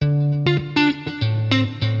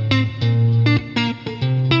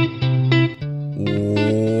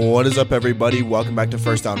What is up, everybody? Welcome back to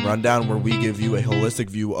First Down Rundown, where we give you a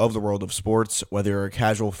holistic view of the world of sports. Whether you're a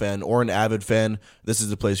casual fan or an avid fan, this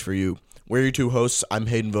is the place for you. We're your two hosts. I'm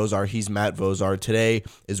Hayden Vozar. He's Matt Vozar. Today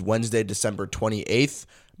is Wednesday, December 28th.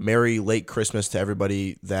 Merry late Christmas to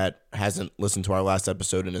everybody that hasn't listened to our last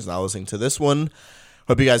episode and is now listening to this one.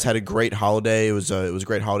 Hope you guys had a great holiday. It was a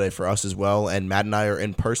great holiday for us as well. And Matt and I are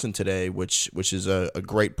in person today, which is a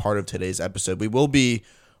great part of today's episode. We will be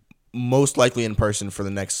most likely in person for the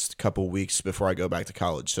next couple weeks before I go back to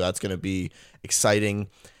college. So that's going to be exciting.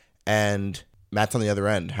 And Matt's on the other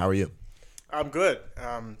end. How are you? I'm good.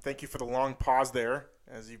 Thank you for the long pause there,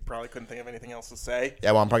 as you probably couldn't think of anything else to say.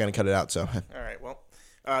 Yeah, well, I'm probably going to cut it out. So. All right, well,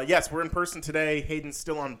 yes, we're in person today. Hayden's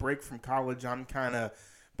still on break from college. I'm kind of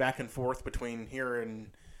back and forth between here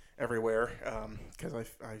and everywhere because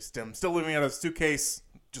I'm still living out of a suitcase,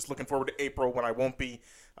 just looking forward to April when I won't be.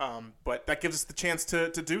 But that gives us the chance to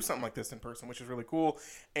do something like this in person, which is really cool.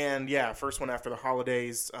 And yeah, first one after the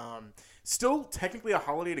holidays. Still technically a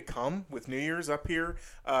holiday to come with New Year's up here.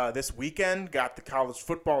 This weekend got the college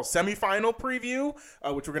football semifinal preview,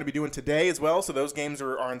 which we're going to be doing today as well. So those games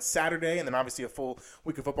are on Saturday, and then obviously a full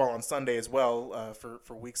week of football on Sunday as well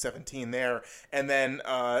for week 17 there. And then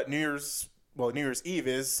New Year's Eve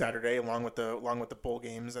is Saturday, along with the bowl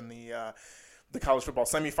games and the college football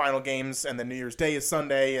semifinal games, and then New Year's Day is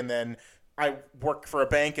Sunday, and then I work for a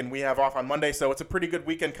bank, and we have off on Monday, so it's a pretty good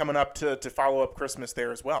weekend coming up to follow up Christmas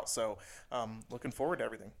there as well. So looking forward to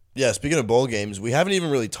everything. Yeah, speaking of bowl games, we haven't even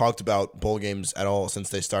really talked about bowl games at all since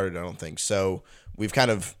they started, I don't think. So we've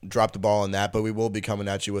kind of dropped the ball on that, but we will be coming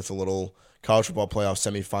at you with a little college football playoff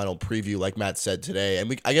semifinal preview, like Matt said today.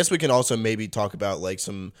 And I guess we can also maybe talk about like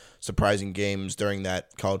some surprising games during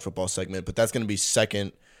that college football segment, but that's going to be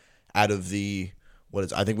second out of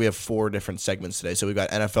I think we have 4 different segments today. So we've got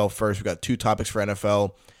NFL first, we've got 2 topics for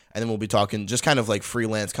NFL, and then we'll be talking just kind of like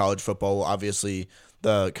freelance college football. Obviously,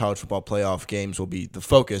 the college football playoff games will be the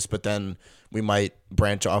focus, but then we might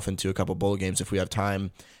branch off into a couple bowl games if we have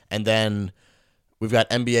time. And then we've got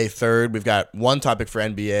NBA third, we've got 1 topic for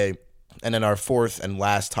NBA, and then our 4th and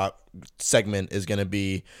last top segment is going to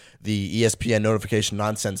be the ESPN notification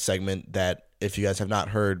nonsense segment that, if you guys have not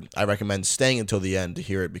heard, I recommend staying until the end to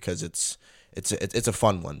hear it because it's a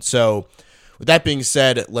fun one. So with that being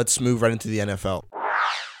said, let's move right into the NFL.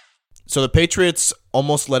 So the Patriots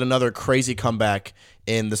almost led another crazy comeback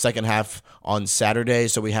in the second half on Saturday.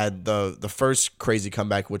 So we had the first crazy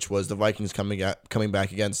comeback, which was the Vikings coming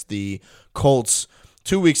back against the Colts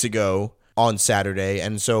 2 weeks ago on Saturday.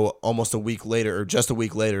 And so almost a week later, or just a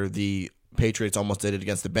week later, the Patriots almost did it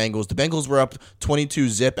against the Bengals. The Bengals were up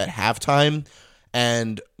 22-0 at halftime,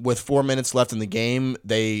 and with 4 minutes left in the game,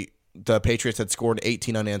 the Patriots had scored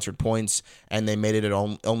 18 unanswered points, and they made it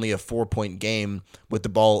only a 4-point game with the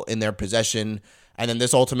ball in their possession. And then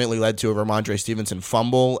this ultimately led to a Ramondre Stevenson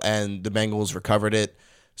fumble, and the Bengals recovered it.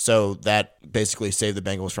 So that basically saved the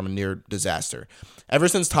Bengals from a near disaster. Ever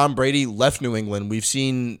since Tom Brady left New England, we've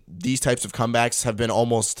seen these types of comebacks have been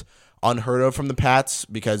almost unheard of from the Pats,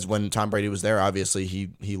 because when Tom Brady was there, obviously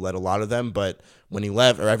he led a lot of them, but when he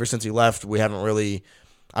left, or ever since he left, we haven't really,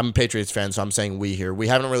 I'm a Patriots fan, so I'm saying we here, we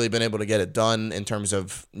haven't really been able to get it done in terms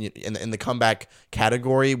of in the comeback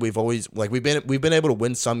category. We've always we've been able to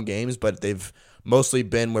win some games, but they've mostly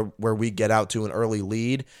been where we get out to an early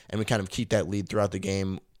lead and we kind of keep that lead throughout the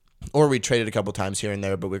game, or we traded a couple times here and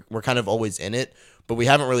there, but we're kind of always in it. But we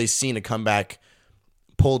haven't really seen a comeback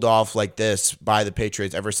pulled off like this by the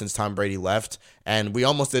Patriots ever since Tom Brady left, and we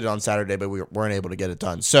almost did it on Saturday, but we weren't able to get it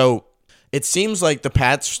done. So it seems like the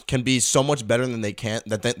Pats can be so much better than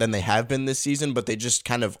they have been this season, but they just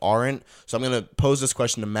kind of aren't. So I'm going to pose this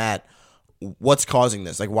question to Matt: what's causing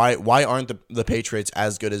this? Like, why aren't the Patriots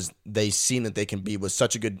as good as they seem that they can be, with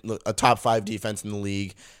such a top 5 defense in the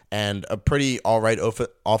league and a pretty all right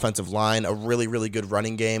offensive line, a really, really good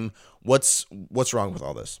running game? What's wrong with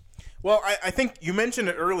all this? Well, I think you mentioned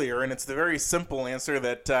it earlier, and it's the very simple answer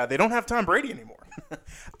that they don't have Tom Brady anymore.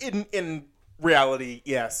 In reality,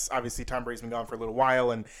 yes, obviously Tom Brady's been gone for a little while,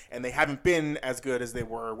 and they haven't been as good as they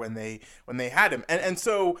were when they had him. And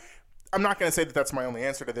so I'm not going to say that that's my only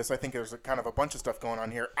answer to this. I think there's kind of a bunch of stuff going on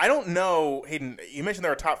here. I don't know, Hayden, you mentioned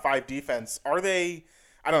they're a top 5 defense. Are they?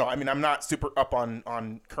 I don't know. I mean, I'm not super up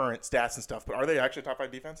on current stats and stuff, but are they actually a top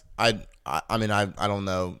 5 defense? I mean, I don't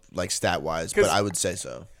know, like, stat-wise, but I would say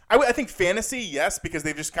so. I think fantasy, yes, because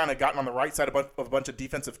they've just kind of gotten on the right side of a bunch of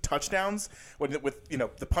defensive touchdowns with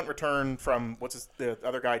the punt return from the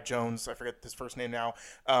other guy, Jones. I forget his first name now.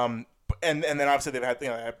 And then obviously they've had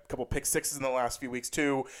a couple pick sixes in the last few weeks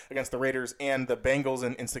too against the Raiders and the Bengals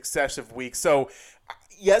in successive weeks. So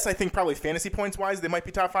yes, I think probably fantasy points wise they might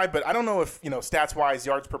be top 5, but I don't know if stats wise,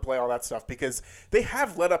 yards per play, all that stuff, because they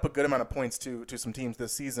have let up a good amount of points to some teams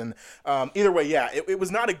this season. Either way, yeah, it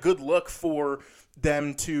was not a good look for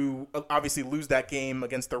them to obviously lose that game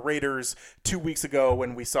against the Raiders 2 weeks ago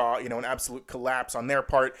when we saw an absolute collapse on their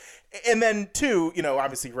part, and then two,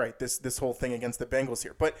 obviously right this whole thing against the Bengals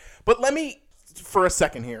here. But let me for a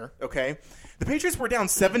second here, okay? The Patriots were down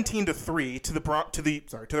 17-3 to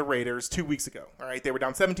the Raiders 2 weeks ago. All right, they were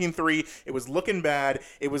down 17-3. It was looking bad.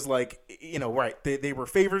 It was like, right, they were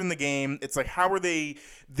favored in the game. It's like, how are they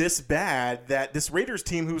this bad that this Raiders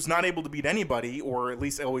team, who's not able to beat anybody, or at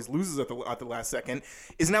least always loses at the last second,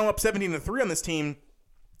 is now up 17-3 on this team?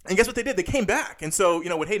 And guess what they did? They came back. And so,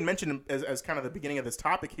 what Hayden mentioned as kind of the beginning of this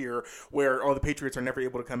topic here, where, the Patriots are never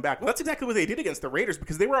able to come back. Well, that's exactly what they did against the Raiders,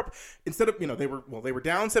 because they were up, instead of, they were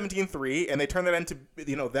down 17-3, and they turned that into,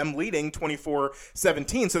 them leading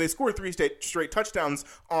 24-17. So they scored 3 straight touchdowns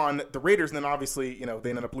on the Raiders. And then obviously, they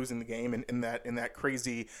ended up losing the game in that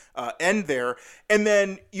crazy end there. And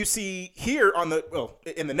then you see here in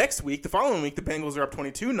the next week, the following week, the Bengals are up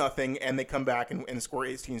 22-0, and they come back and score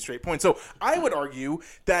 18 straight points. So I would argue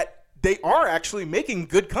that they are actually making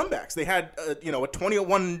good comebacks. They had a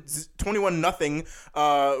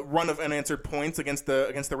 21-0 run of unanswered points against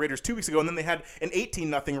the Raiders 2 weeks ago, and then they had an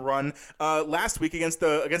 18-0 run last week against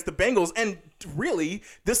the Bengals. And really,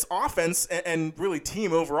 this offense and really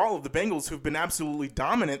team overall of the Bengals, who've been absolutely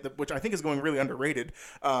dominant, which I think is going really underrated,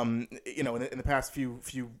 in the past few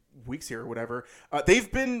weeks here or whatever, they've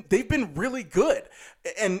been really good,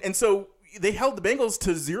 and so they held the Bengals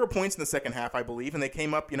to 0 points in the second half, I believe, and they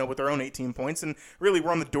came up, with their own 18 points and really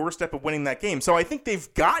were on the doorstep of winning that game. So I think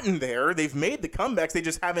they've gotten there. They've made the comebacks. They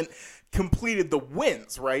just haven't completed the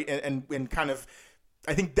wins, right? And kind of,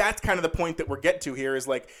 I think that's kind of the point that we're getting to here is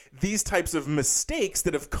like these types of mistakes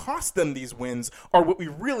that have cost them these wins are what we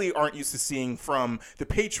really aren't used to seeing from the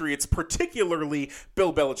Patriots, particularly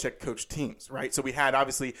Bill Belichick coached teams, right? So we had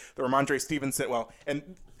obviously the Ramondre Stevenson,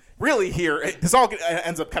 really here, this all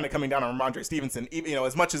ends up kind of coming down on Ramondre Stevenson.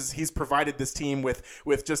 As much as he's provided this team with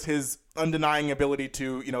just his undenying ability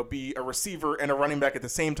to, be a receiver and a running back at the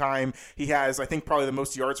same time. He has, I think, probably the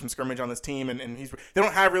most yards from scrimmage on this team, and they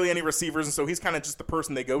don't have really any receivers, and so he's kind of just the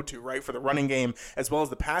person they go to, right, for the running game as well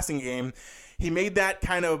as the passing game. He made that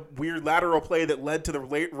kind of weird lateral play that led to the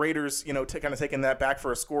Raiders, kind of taking that back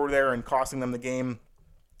for a score there and costing them the game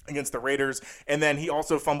against the Raiders, and then he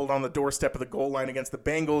also fumbled on the doorstep of the goal line against the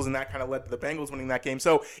Bengals, and that kind of led to the Bengals winning that game.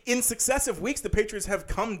 So in successive weeks, the Patriots have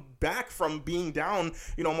come back from being down,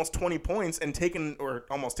 almost 20 points and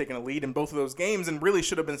almost taken a lead in both of those games, and really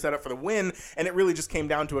should have been set up for the win. And it really just came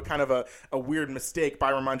down to a kind of a weird mistake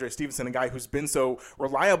by Ramondre Stevenson, a guy who's been so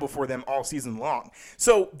reliable for them all season long.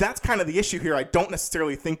 So that's kind of the issue here. I don't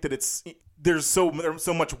necessarily think that there's so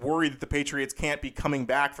much worry that the Patriots can't be coming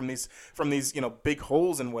back from these big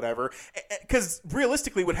holes and whatever, because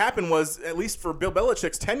realistically what happened was, at least for Bill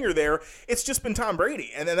Belichick's tenure there, it's just been Tom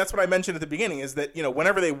Brady. And then that's what I mentioned at the beginning, is that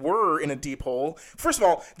whenever they were in a deep hole, first of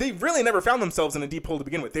all, they really never found themselves in a deep hole to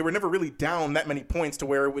begin with. They were never really down that many points to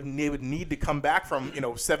where they would need to come back from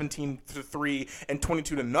 17-3 and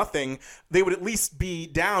 22-0. They would at least be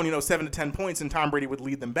down 7 to 10 points, and Tom Brady would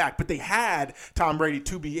lead them back. But they had Tom Brady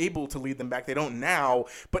to be able to lead them back. They don't now,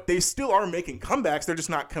 but they still are making comebacks. They're just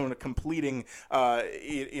not kind of completing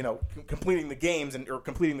the games or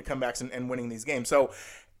completing the comebacks and winning these games. So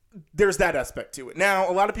there's that aspect to it. Now,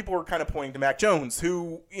 a lot of people are kind of pointing to Mac Jones,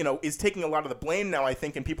 who, is taking a lot of the blame now, I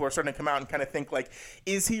think, and people are starting to come out and kind of think, like,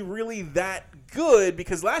 is he really that good?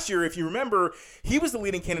 Because last year, if you remember, he was the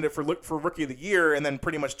leading candidate for Rookie of the Year, and then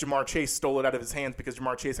pretty much Jamar Chase stole it out of his hands because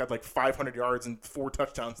Jamar Chase had like 500 yards and 4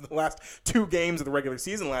 touchdowns in the last 2 games of the regular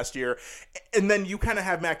season last year. And then you kind of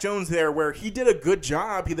have Mac Jones there, where he did a good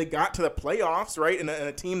job. They got to the playoffs, right, in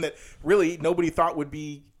a team that really nobody thought would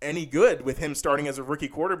be any good with him starting as a rookie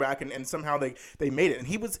quarterback, and somehow they made it. And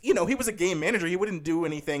he was a game manager. He didn't do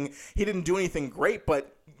anything great,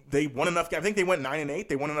 but they won enough. I think they went 9-8.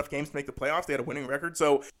 They won enough games to make the playoffs. They had a winning record.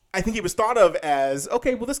 So I think he was thought of as,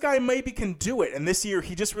 okay, well, this guy maybe can do it. And this year,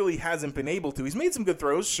 he just really hasn't been able to. He's made some good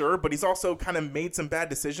throws, sure, but he's also kind of made some bad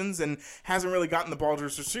decisions and hasn't really gotten the ball to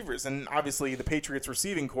his receivers. And obviously, the Patriots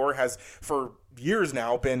receiving core has, for years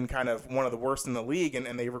now, been kind of one of the worst in the league,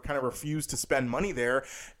 and they were kind of refused to spend money there.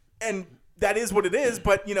 And that is what it is.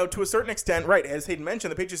 But, to a certain extent, right, as Hayden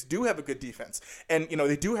mentioned, the Patriots do have a good defense. And,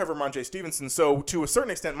 they do have Ramondre Stevenson. So, to a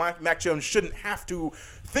certain extent, Mac Jones shouldn't have to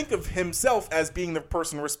think of himself as being the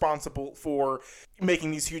person responsible for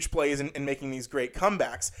making these huge plays and making these great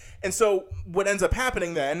comebacks. And so, what ends up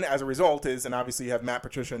happening then, as a result, is, and obviously you have Matt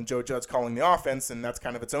Patricia and Joe Judge calling the offense, and that's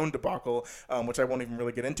kind of its own debacle, which I won't even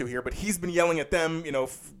really get into here. But he's been yelling at them,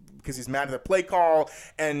 because he's mad at the play call,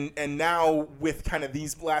 and now with kind of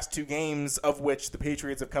these last two games of which the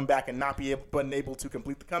Patriots have come back and not been able to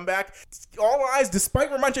complete the comeback, all eyes,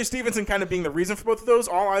 despite Ramondre Stevenson kind of being the reason for both of those,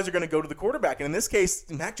 all eyes are going to go to the quarterback. And in this case,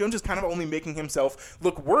 Mac Jones is kind of only making himself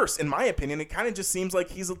look worse, in my opinion. It kind of just seems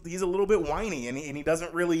like he's a little bit whiny, and he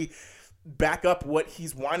doesn't really back up what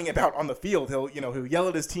he's whining about on the field. He'll yell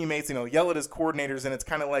at his teammates, yell at his coordinators, and it's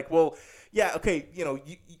kind of like, well, yeah, okay,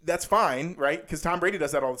 that's fine, right? Because Tom Brady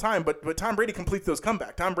does that all the time, but Tom Brady completes those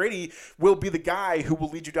comebacks. Tom Brady will be the guy who will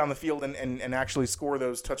lead you down the field and actually score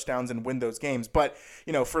those touchdowns and win those games. But,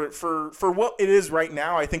 for what it is right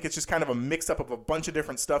now, I think it's just kind of a mix-up of a bunch of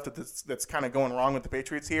different stuff that's kind of going wrong with the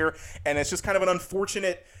Patriots here, and it's just kind of an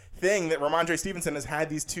unfortunate thing that Ramondre Stevenson has had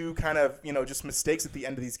these two kind of, just mistakes at the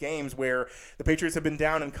end of these games where the Patriots have been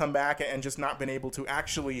down and come back and just not been able to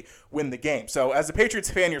actually win the game. So as a Patriots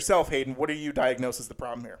fan yourself, Hayden, what do you diagnose as the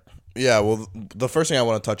problem here? Yeah, well, the first thing I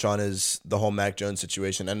want to touch on is the whole Mac Jones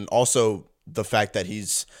situation, and also the fact that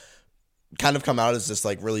he's kind of come out as this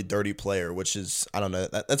like really dirty player, which is, I don't know,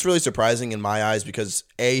 that's really surprising in my eyes because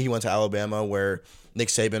he went to Alabama where Nick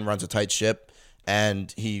Saban runs a tight ship.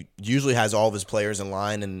 And he usually has all of his players in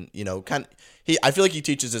line, and I feel like he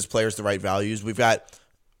teaches his players the right values. We've got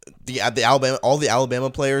all the Alabama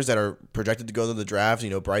players that are projected to go to the draft.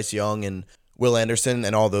 Bryce Young and Will Anderson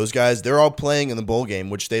and all those guys. They're all playing in the bowl game,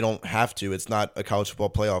 which they don't have to. It's not a college football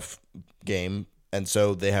playoff game, and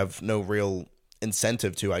so they have no real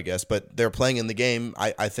incentive to, I guess. But they're playing in the game.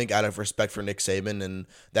 I think out of respect for Nick Saban and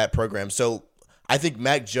that program. So I think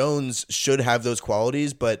Mac Jones should have those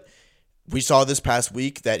qualities, but we saw this past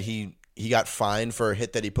week that he got fined for a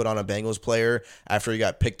hit that he put on a Bengals player after he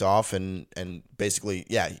got picked off and basically,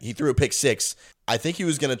 he threw a pick six. I think he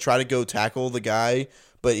was going to try to go tackle the guy,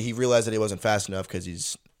 but he realized that he wasn't fast enough because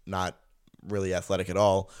he's not really athletic at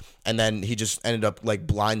all. And then he just ended up like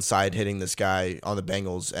blindside hitting this guy on the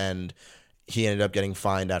Bengals, and he ended up getting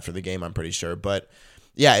fined after the game, I'm pretty sure. But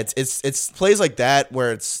yeah, it's plays like that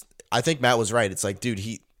where I think Matt was right. It's like, dude,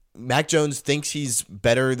 Mac Jones thinks he's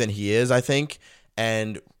better than he is, I think,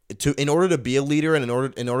 and in order to be a leader and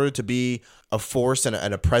in order to be a force and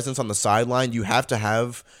a presence on the sideline, you have to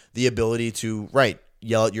have the ability to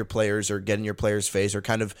yell at your players or get in your players' face or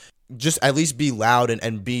kind of just at least be loud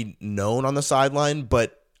and be known on the sideline.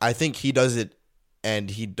 But I think he does it and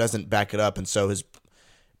he doesn't back it up, and so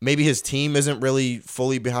maybe his team isn't really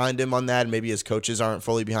fully behind him on that, and maybe his coaches aren't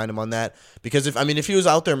fully behind him on that. Because if he was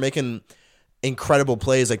out there making incredible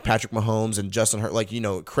plays like Patrick Mahomes and Justin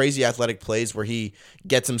Herbert, crazy athletic plays where he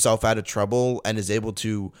gets himself out of trouble and is able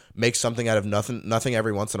to make something out of nothing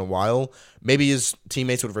every once in a while, maybe his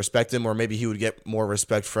teammates would respect him, or maybe he would get more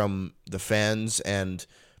respect from the fans and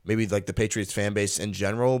maybe like the Patriots fan base in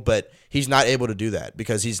general. But he's not able to do that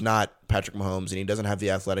because he's not Patrick Mahomes and he doesn't have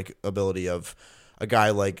the athletic ability of a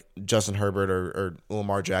guy like Justin Herbert or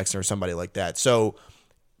Lamar Jackson or somebody like that. So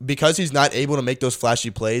because he's not able to make those flashy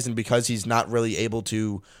plays and because he's not really able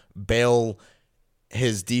to bail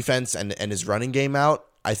his defense and his running game out,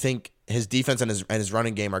 I think his defense and his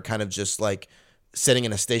running game are kind of just like sitting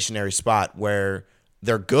in a stationary spot where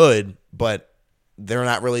they're good, but they're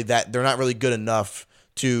not really good enough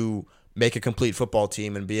to make a complete football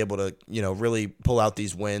team and be able to, really pull out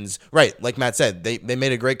these wins. Right, like Matt said, they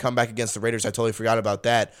made a great comeback against the Raiders. I totally forgot about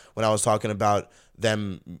that when I was talking about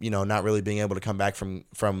them, not really being able to come back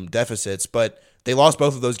from deficits, but they lost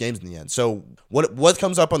both of those games in the end. So what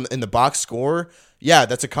comes up in the box score? Yeah,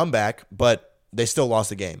 that's a comeback, but they still lost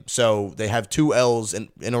the game. So they have 2 L's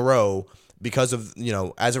in a row because of,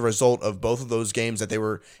 as a result of both of those games that they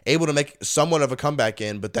were able to make somewhat of a comeback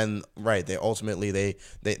in, but then they ultimately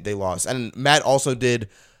they lost. And Matt also did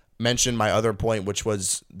mention my other point, which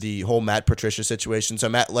was the whole Matt Patricia situation. So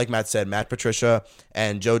like Matt said, Matt Patricia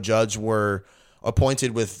and Joe Judge were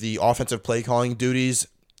appointed with the offensive play calling duties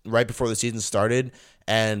right before the season started,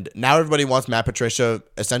 and now everybody wants Matt Patricia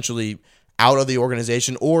essentially out of the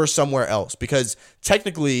organization or somewhere else, because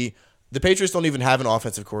technically the Patriots don't even have an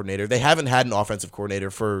offensive coordinator. They haven't had an offensive coordinator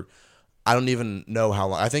for I don't even know how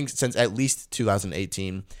long. I think since at least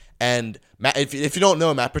 2018. And Matt, if you don't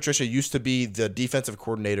know, Matt Patricia used to be the defensive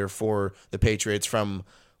coordinator for the Patriots from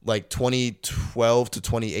like 2012 to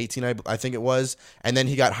 2018, I think it was. And then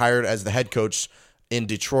he got hired as the head coach in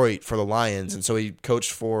Detroit for the Lions, and so he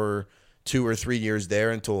coached for 2 or 3 years there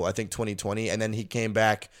until I think 2020, and then he came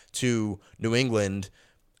back to New England,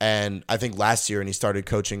 and I think last year, and he started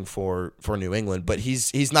coaching for New England. But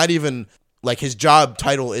he's not even like, his job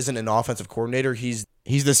title isn't an offensive coordinator. He's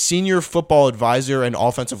the senior football advisor and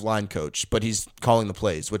offensive line coach, but he's calling the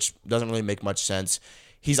plays, which doesn't really make much sense.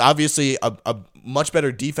 He's obviously a much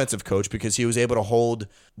better defensive coach because he was able to hold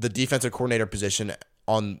the defensive coordinator position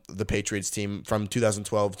on the Patriots team from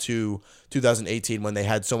 2012 to 2018 when they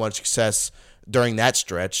had so much success during that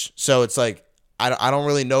stretch. So it's like, I don't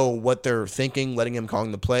really know what they're thinking, letting him call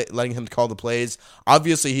the plays.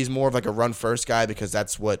 Obviously, he's more of like a run first guy because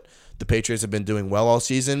that's what the Patriots have been doing well all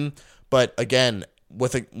season. But again,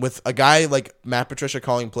 with a guy like Matt Patricia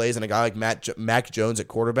calling plays and a guy like Mac Jones at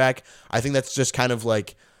quarterback, I think that's just kind of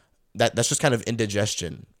like that's just kind of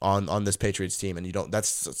indigestion on this Patriots team, and that's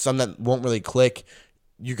something that won't really click.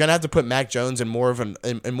 You're gonna have to put Mac Jones in more of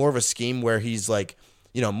a scheme where he's like,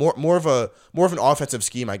 more of an offensive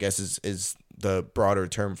scheme, I guess is the broader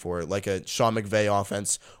term for it, like a Sean McVay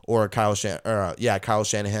offense or a Kyle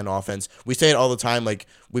Shanahan offense. We say it all the time, like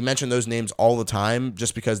we mention those names all the time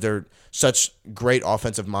just because they're such great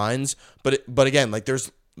offensive minds. But again, like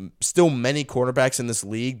there's still many quarterbacks in this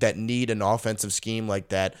league that need an offensive scheme like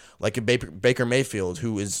that, like a Baker Mayfield,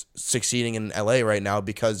 who is succeeding in LA right now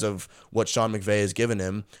because of what Sean McVay has given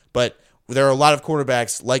him. But there are a lot of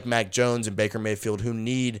quarterbacks like Mac Jones and Baker Mayfield who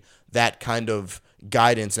need that kind of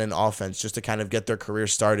guidance and an offense just to kind of get their career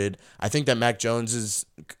started. I think that Mac Jones's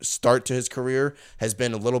start to his career has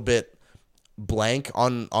been a little bit blank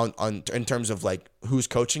on in terms of like who's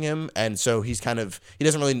coaching him, and so he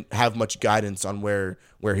doesn't really have much guidance on where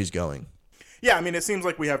he's going. Yeah, I mean, it seems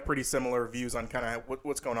like we have pretty similar views on kind of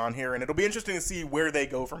what's going on here, and it'll be interesting to see where they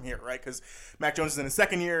go from here, right? Because Mac Jones is in his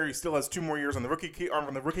second year; he still has 2 more years on the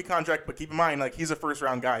rookie contract. But keep in mind, like, he's a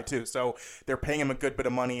first-round guy too, so they're paying him a good bit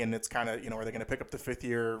of money, and it's kind of, are they going to pick up the 5th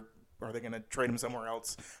year? Or are they going to trade him somewhere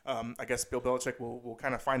else? I guess Bill Belichick will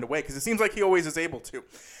kind of find a way because it seems like he always is able to.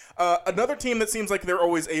 Another team that seems like they're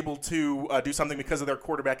always able to do something because of their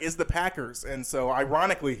quarterback is the Packers. And so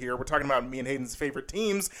ironically here, we're talking about me and Hayden's favorite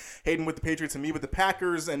teams, Hayden with the Patriots and me with the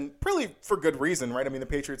Packers, and really for good reason, right? I mean, the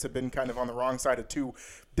Patriots have been kind of on the wrong side of 2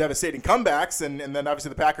 devastating comebacks, and then obviously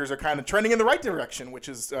the Packers are kind of trending in the right direction, which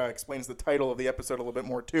is explains the title of the episode a little bit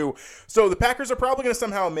more too. So the Packers are probably going to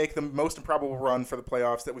somehow make the most improbable run for the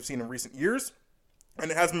playoffs that we've seen in recent years. And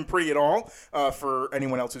it hasn't been pretty at all for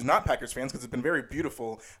anyone else who's not Packers fans because it's been very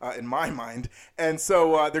beautiful in my mind. And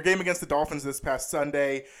so their game against the Dolphins this past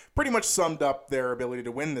Sunday pretty much summed up their ability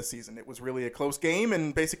to win this season. It was really a close game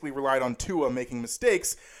and basically relied on Tua making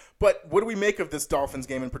mistakes. But what do we make of this Dolphins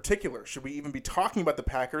game in particular? Should we even be talking about the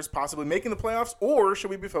Packers possibly making the playoffs, or should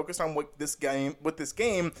we be focused on what this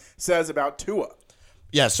game says about Tua?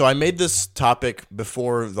 Yeah, so I made this topic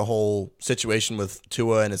before the whole situation with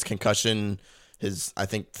Tua and his concussion, his, I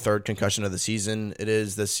think, 3rd concussion of the season it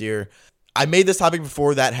is this year. I made this topic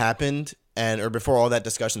before that happened or before all that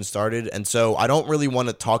discussion started, and so I don't really want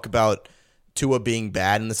to talk about Tua being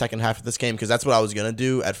bad in the second half of this game because that's what I was going to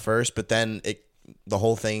do at first, but then the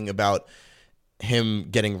whole thing about him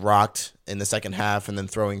getting rocked in the second half and then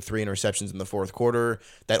throwing 3 interceptions in the fourth quarter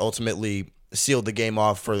that ultimately sealed the game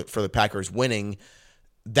off for the Packers winning,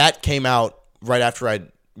 that came out right after I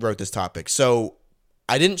wrote this topic. So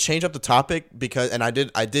I didn't change up the topic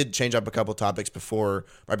I did change up a couple topics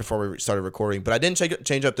right before we started recording, but I didn't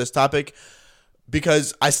change up this topic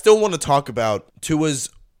because I still want to talk about Tua's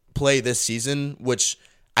play this season, which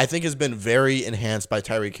I think has been very enhanced by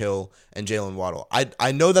Tyreek Hill and Jalen Waddle.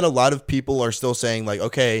 I know that a lot of people are still saying, like,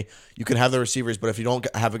 okay, you can have the receivers, but if you don't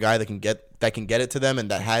have a guy that can get it to them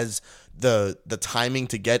and that has the timing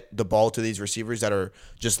to get the ball to these receivers that are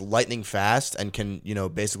just lightning fast and can,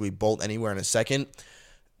 basically bolt anywhere in a second,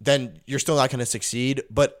 then you're still not going to succeed.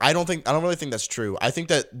 But I don't really think that's true. I think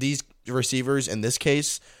that these receivers in this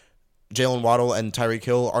case, Jalen Waddle and Tyreek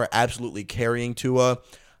Hill, are absolutely carrying Tua.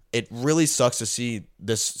 It really sucks to see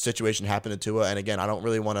this situation happen to Tua. And again, I don't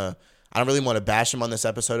really want to bash him on this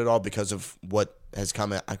episode at all because of what has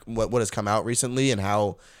come out recently and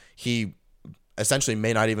how he essentially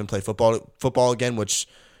may not even play football again, which,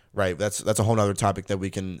 right, that's a whole nother topic that we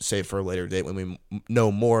can save for a later date when we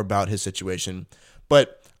know more about his situation.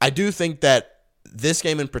 But I do think that this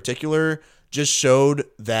game in particular just showed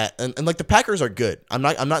that, and like, the Packers are good. I'm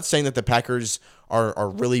not saying that the Packers are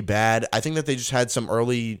really bad. I think that they just had some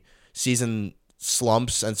early season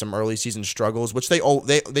slumps and some early season struggles, which they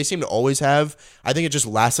seem to always have. I think it just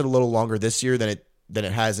lasted a little longer this year than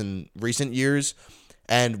it has in recent years.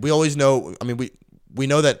 And we always know, I mean, we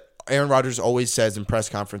know that Aaron Rodgers always says in press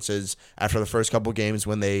conferences after the first couple games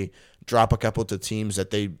when they drop a couple to teams that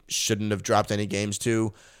they shouldn't have dropped any games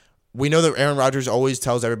to. We know that Aaron Rodgers always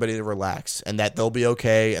tells everybody to relax and that they'll be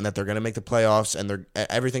okay and that they're going to make the playoffs and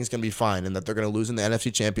everything's going to be fine and that they're going to lose in the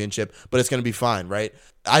NFC Championship, but it's going to be fine, right?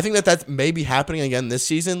 I think that that's maybe happening again this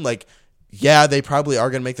season. Like, yeah, they probably are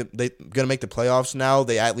going to make the playoffs now.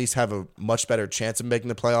 They at least have a much better chance of making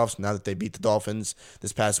the playoffs now that they beat the Dolphins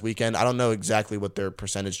this past weekend. I don't know exactly what their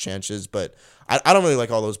percentage chance is, but I don't really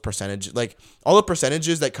like all those percentages. Like, all the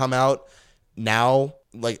percentages that come out now,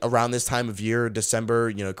 like around this time of year,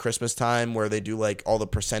 December, Christmas time, where they do like all the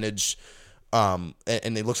percentage, and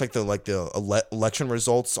it looks like the election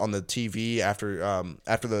results on the TV after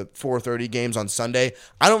the 4:30 games on Sunday.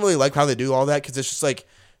 I don't really like how they do all that because it's just like,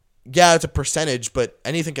 yeah, it's a percentage, but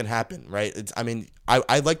anything can happen, right?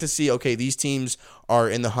 I'd like to see, okay, these teams are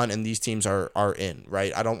in the hunt and these teams are in,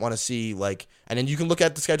 right? I don't want to see and then you can look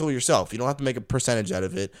at the schedule yourself. You don't have to make a percentage out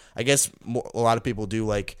of it. I guess a lot of people do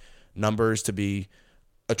like numbers to be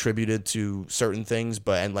attributed to certain things,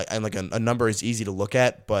 but a number is easy to look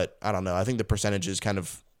at, but I don't know. I think the percentages kind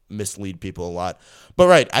of mislead people a lot. But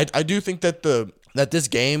right, I do think that this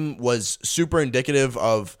game was super indicative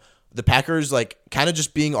of the Packers kind of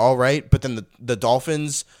just being all right, but then the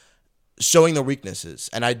Dolphins showing their weaknesses.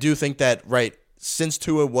 And I do think that since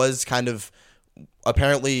Tua was kind of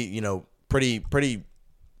apparently, pretty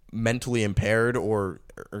mentally impaired or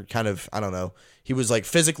kind of, I don't know, he was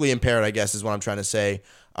physically impaired, I guess is what I'm trying to say.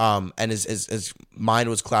 And his mind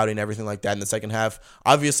was cloudy and everything like that in the second half.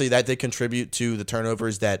 Obviously, that did contribute to the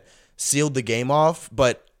turnovers that sealed the game off.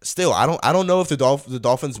 But still, I don't know if the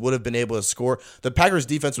Dolphins would have been able to score. The Packers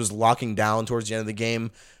defense was locking down towards the end of the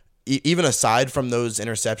game, even aside from those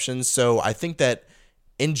interceptions. So I think that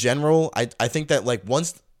in general, I think that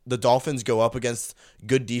once the Dolphins go up against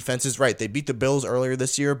good defenses, right? They beat the Bills earlier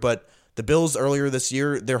this year, but the Bills earlier this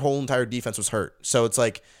year, their whole entire defense was hurt. So it's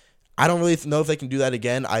I don't really know if they can do that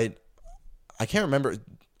again. I can't remember.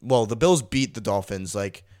 Well, the Bills beat the Dolphins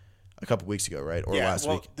a couple weeks ago, right? Or last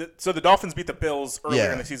week. So the Dolphins beat the Bills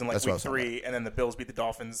earlier in the season, week 3, and then the Bills beat the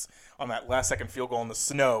Dolphins on that last-second field goal in the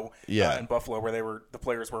snow in Buffalo, where the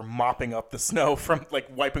players were mopping up the snow from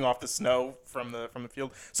wiping off the snow from the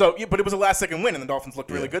field. So, but it was a last-second win, and the Dolphins looked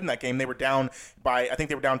really good in that game. They were down by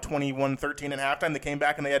 21-13 at halftime. They came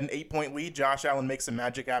back and they had an 8-point lead. Josh Allen makes some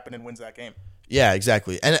magic happen and wins that game. Yeah,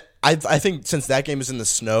 exactly. And I think since that game is in the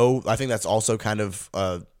snow, I think that's also kind of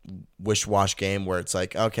a wish-wash game where it's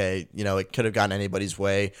okay, it could have gone anybody's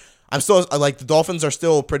way. I'm still the Dolphins are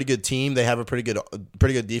still a pretty good team. They have a pretty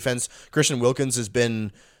good defense. Christian Wilkins has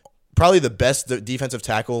been probably the best defensive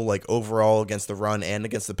tackle overall against the run and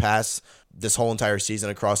against the pass this whole entire season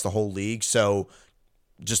across the whole league. So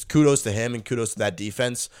just kudos to him and kudos to that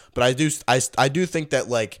defense. But I do think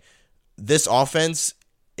that this offense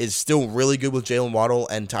is still really good with Jalen Waddle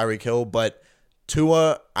and Tyreek Hill, but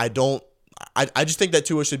Tua, I just think that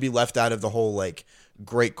Tua should be left out of the whole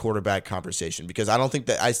great quarterback conversation because I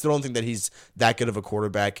still don't think that he's that good of a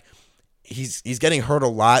quarterback. He's getting hurt a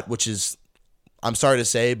lot, which is, I'm sorry to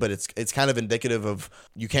say, but it's kind of indicative of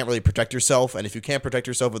you can't really protect yourself, and if you can't protect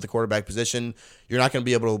yourself with the quarterback position, you're not going to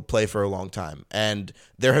be able to play for a long time. And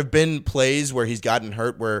there have been plays where he's gotten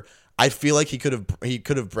hurt where I feel like he could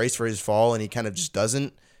have braced for his fall and he kind of just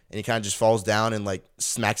doesn't. And he kind of just falls down and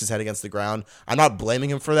smacks his head against the ground. I'm not blaming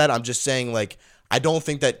him for that. I'm just saying I don't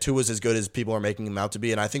think that Tua's as good as people are making him out to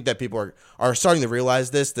be. And I think that people are starting to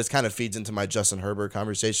realize this. This kind of feeds into my Justin Herbert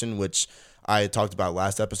conversation, which I talked about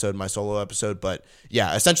last episode, my solo episode. But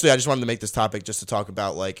yeah, essentially I just wanted to make this topic just to talk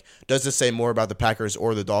about does this say more about the Packers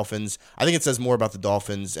or the Dolphins? I think it says more about the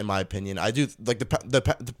Dolphins in my opinion. I do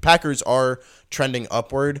the Packers are trending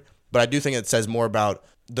upward, but I do think it says more about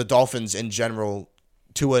the Dolphins in general.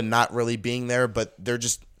 Tua not really being there, but they're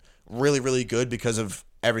just really, really good because of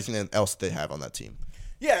everything else they have on that team.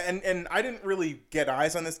 Yeah, and I didn't really get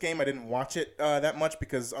eyes on this game. I didn't watch it that much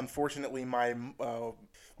because, unfortunately, my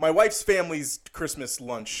wife's family's Christmas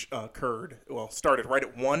lunch started right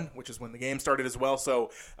at 1, which is when the game started as well.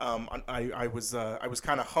 So I was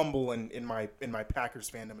kind of humble in my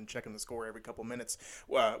Packers fandom and checking the score every couple minutes.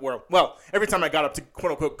 Every time I got up to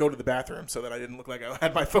quote unquote go to the bathroom, so that I didn't look like I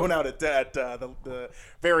had my phone out at the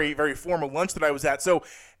very, very formal lunch that I was at. So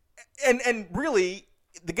and really,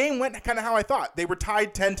 the game went kind of how I thought. They were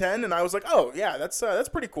tied 10-10, and I was like, oh, yeah, that's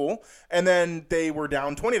pretty cool. And then they were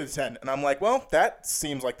down 20-10, and I'm like, well, that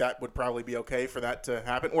seems like that would probably be okay for that to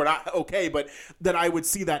happen. Or not okay, but that I would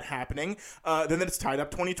see that happening. Then it's tied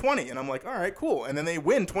up 20-20, and I'm like, all right, cool. And then they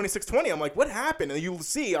win 26-20. I'm like, what happened? And you'll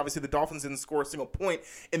see, obviously, the Dolphins didn't score a single point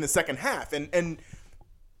in the second half. And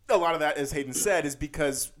a lot of that, as Hayden said, is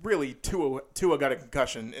because really Tua got a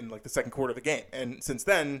concussion in like the second quarter of the game, and since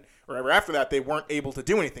then, or ever after that, they weren't able to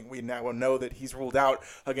do anything. We now know that he's ruled out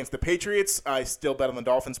against the Patriots. I still bet on the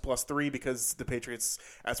Dolphins +3 because the Patriots,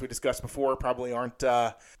 as we discussed before, probably aren't.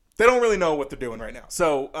 They don't really know what they're doing right now.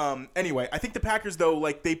 So anyway, I think the Packers, though,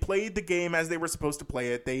 like they played the game as they were supposed to play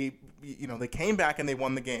it. They came back and they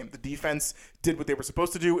won the game. The defense did what they were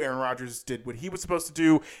supposed to do. Aaron Rodgers did what he was supposed to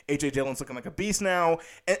do. A.J. Dillon's looking like a beast now.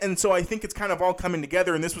 And so I think it's kind of all coming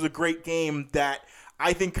together, and this was a great game that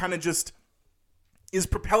I think kind of just is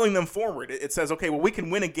propelling them forward. It says, okay, well, we can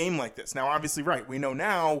win a game like this. Now, obviously, right, we know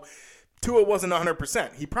now Tua wasn't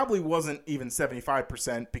 100%. He probably wasn't even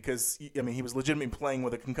 75% because, I mean, he was legitimately playing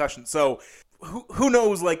with a concussion. So who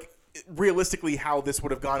knows, like, realistically how this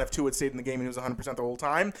would have gone if Tua had stayed in the game and he was 100% the whole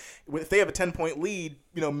time. If they have a 10-point lead,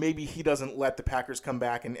 maybe he doesn't let the Packers come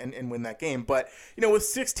back and win that game. But, with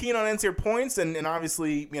 16 unanswered points and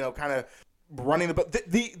obviously, kind of running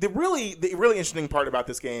the really interesting part about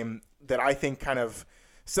this game that I think kind of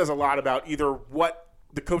says a lot about either what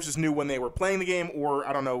the coaches knew when they were playing the game, or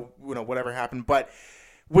I don't know, whatever happened, but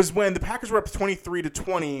was when the Packers were up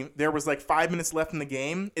 23-20. There was like 5 minutes left in the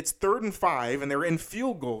game. It's 3rd and 5, and they're in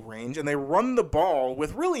field goal range, and they run the ball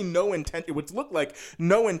with really no intent. It would look like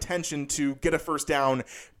no intention to get a first down,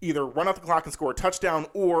 either run out the clock and score a touchdown,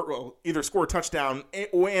 or either score a touchdown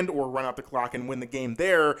or run out the clock and win the game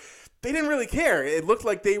there. They didn't really care. It looked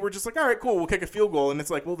like they were just like, all right, cool, we'll kick a field goal. And it's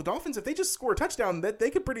like, well, the Dolphins, if they just score a touchdown, that they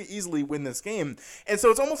could pretty easily win this game. And so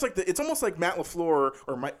it's almost like Matt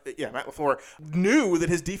LaFleur knew that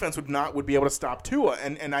his defense would be able to stop Tua.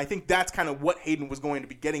 And I think that's kind of what Hayden was going to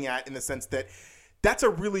be getting at, in the sense that that's a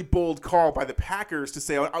really bold call by the Packers to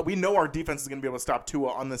say, we know our defense is going to be able to stop Tua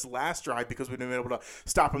on this last drive because we've been able to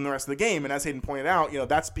stop him the rest of the game. And as Hayden pointed out,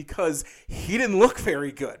 that's because he didn't look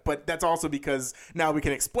very good. But that's also because now we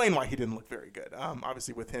can explain why he didn't look very good,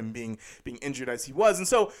 obviously with him being injured as he was. And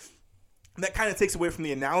so that kind of takes away from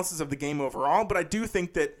the analysis of the game overall. But I do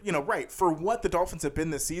think that, right, for what the Dolphins have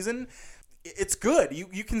been this season, it's good.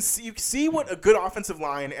 You can see what a good offensive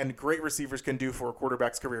line and great receivers can do for a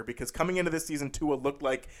quarterback's career, because coming into this season, Tua looked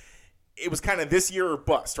like it was kind of this year or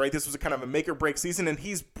bust, right? This was a kind of a make or break season, and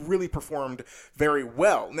he's really performed very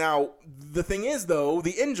well. Now, the thing is, though,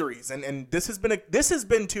 the injuries, and this has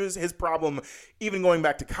been his problem even going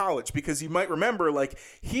back to college, because you might remember, like,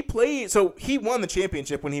 he won the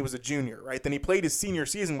championship when he was a junior, right? Then he played his senior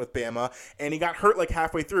season with Bama, and he got hurt like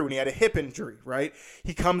halfway through, and he had a hip injury, right?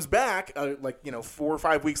 He comes back 4 or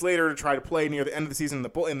 5 weeks later to try to play near the end of the season in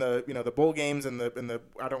the bowl games and the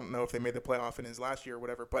I don't know if they made the playoff in his last year or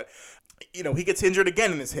whatever, but he gets injured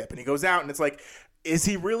again in his hip, and he goes out, and it's like, is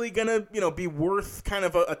he really going to, be worth kind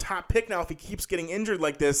of a top pick now if he keeps getting injured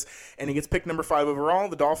like this? And he gets picked number 5 overall,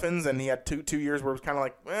 the Dolphins, and he had two years where it was kind of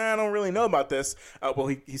like, I don't really know about this. Well,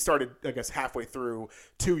 he started, I guess, halfway through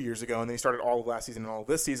 2 years ago, and then he started all of last season and all of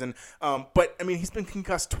this season. But, I mean, he's been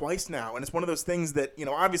concussed twice now, and it's one of those things that,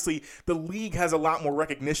 obviously the league has a lot more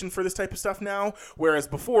recognition for this type of stuff now, whereas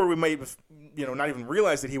before we might have, not even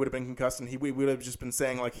realized that he would have been concussed, and we would have just been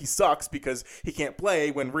saying, like, he sucks because he can't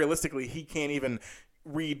play, when realistically he can't even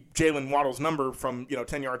read Jalen Waddle's number from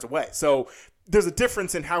 10 yards away. So there's a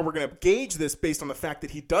difference in how we're going to gauge this based on the fact that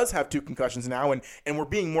he does have 2 concussions now, and we're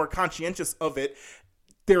being more conscientious of it,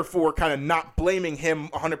 therefore kind of not blaming him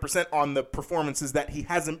 100% on the performances that he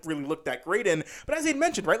hasn't really looked that great in. But as he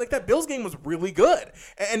mentioned, right, like that Bills game was really good,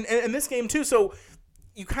 and this game too. So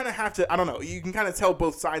you kind of have to, I don't know, you can kind of tell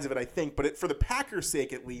both sides of it, I think, but for the Packers'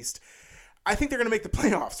 sake at least, I think they're going to make the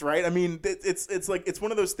playoffs, right? I mean, it's one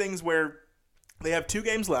of those things where they have 2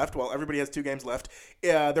 games left. Well, everybody has 2 games left.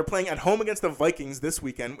 They're playing at home against the Vikings this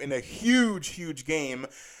weekend in a huge, huge game.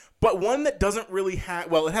 But one that doesn't really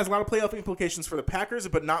have, well, it has a lot of playoff implications for the Packers,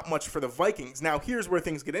 but not much for the Vikings. Now, here's where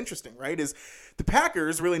things get interesting, right? Is the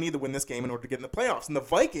Packers really need to win this game in order to get in the playoffs. And the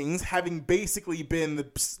Vikings, having basically been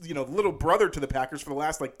the little brother to the Packers for the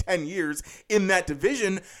last 10 years in that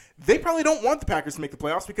division, they probably don't want the Packers to make the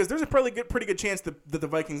playoffs, because there's a pretty good chance that the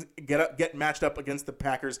Vikings get matched up against the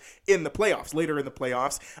Packers in the playoffs, later in the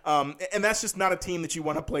playoffs. And that's just not a team that you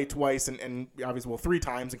want to play twice and obviously, 3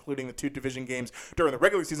 times, including the 2 division games during the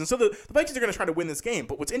regular season. So the Vikings are going to try to win this game.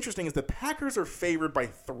 But what's interesting is the Packers are favored by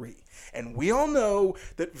 3. And we all know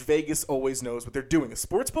that Vegas always knows what they're doing. The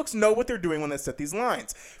sportsbooks know what they're doing when they set these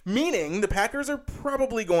lines. Meaning the Packers are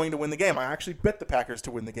probably going to win the game. I actually bet the Packers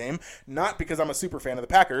to win the game. Not because I'm a super fan of the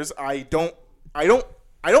Packers. I don't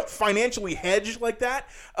I don't financially hedge like that,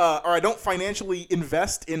 or I don't financially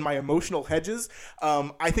invest in my emotional hedges.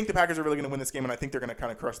 I think the Packers are really going to win this game, and I think they're going to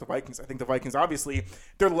kind of crush the Vikings. I think the Vikings, obviously,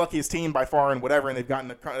 they're the luckiest team by far, and whatever, and they've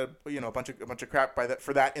gotten a bunch of crap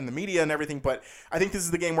for that in the media and everything. But I think this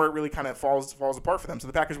is the game where it really kind of falls apart for them. So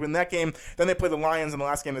the Packers win that game, then they play the Lions in the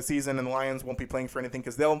last game of the season, and the Lions won't be playing for anything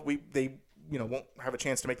because they won't have a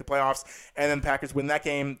chance to make the playoffs. And then the Packers win that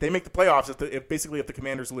game. They make the playoffs if the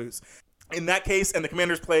Commanders lose. In that case, and the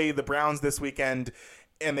Commanders play the Browns this weekend,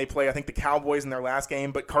 and they play, I think, the Cowboys in their last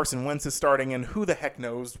game, but Carson Wentz is starting, and who the heck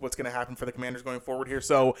knows what's going to happen for the Commanders going forward here.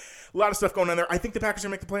 So a lot of stuff going on there. I think the Packers are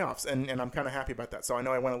going to make the playoffs, and I'm kind of happy about that. So I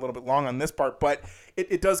know I went a little bit long on this part, but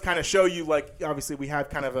it does kind of show you, like, obviously we have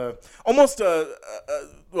kind of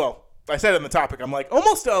I said in the topic, I'm like,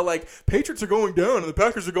 almost like Patriots are going down and the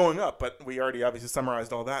Packers are going up, but we already obviously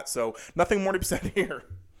summarized all that, so nothing more to be said here.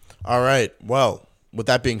 All right, well, with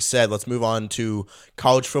that being said, let's move on to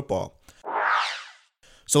college football.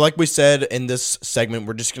 So like we said in this segment,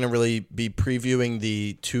 we're just going to really be previewing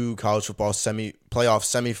the two college football playoff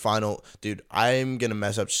semifinal. Dude, I'm going to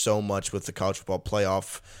mess up so much with the college football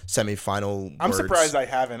playoff semifinal I'm words. Surprised I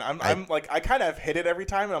haven't. I'm like, I kind of hit it every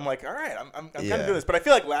time, and I'm like, all right, I'm kind of doing this. But I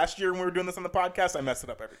feel like last year when we were doing this on the podcast, I messed it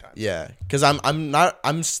up every time. Yeah, because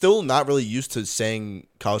I'm still not really used to saying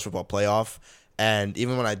college football playoff. And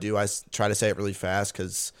even when I do, I try to say it really fast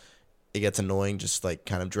because it gets annoying just like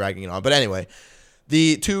kind of dragging it on. But anyway,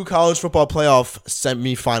 the two college football playoff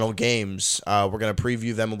semifinal games, we're going to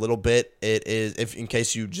preview them a little bit. It is, in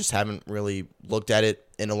case you just haven't really looked at it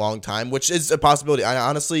in a long time, which is a possibility. I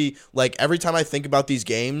honestly, like, every time I think about these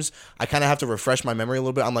games, I kind of have to refresh my memory a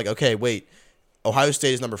little bit. I'm like, okay, wait, Ohio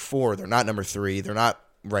State is number 4. They're not number 3. They're not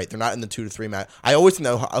They're not in the 2-3 match. I always think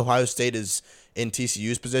that Ohio State is in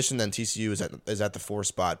TCU's position, then TCU is at the 4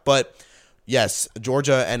 spot. But yes,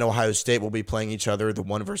 Georgia and Ohio State will be playing each other, the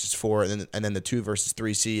 1 versus 4, and then the 2 versus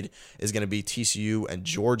 3 seed is going to be TCU and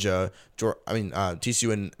Georgia.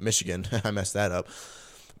 TCU and Michigan. I messed that up.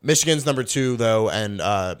 Michigan's number 2 though, and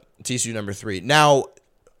TCU number 3. Now,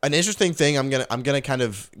 an interesting thing, I'm gonna kind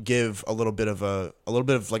of give a little bit of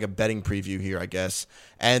like a betting preview here, I guess.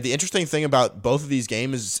 And the interesting thing about both of these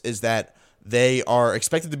games is that they are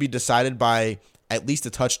expected to be decided by at least a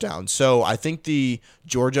touchdown. So I think the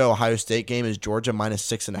Georgia-Ohio State game is Georgia minus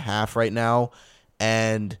 6.5 right now,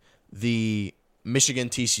 and the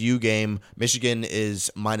Michigan-TCU game, Michigan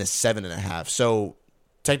is minus 7.5. So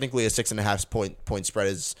technically a 6.5 point spread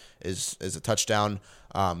is a touchdown.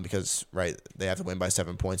 Because they have to win by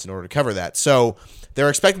 7 points in order to cover that. So they're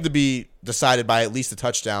expected to be decided by at least a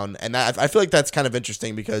touchdown, and I feel like that's kind of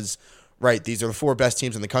interesting because these are the 4 best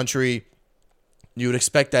teams in the country. You would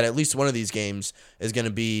expect that at least one of these games is going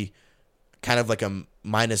to be kind of like a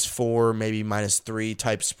 -4, maybe -3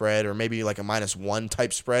 type spread, or maybe like a -1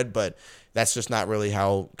 type spread, but that's just not really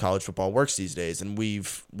how college football works these days. And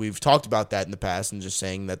we've talked about that in the past, and just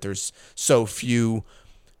saying that there's so few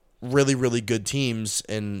really, really good teams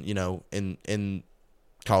in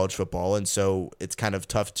college football, and so it's kind of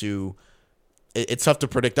tough to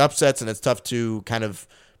predict upsets, and it's tough to kind of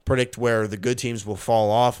predict where the good teams will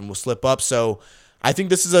fall off and will slip up. So I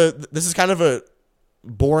think this is kind of a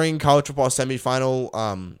boring college football semifinal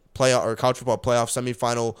playoff, or college football playoff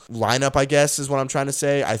semifinal lineup, I guess is what I'm trying to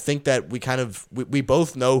say. I think that we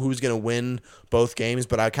both know who's going to win both games,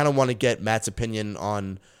 but I kind of want to get Matt's opinion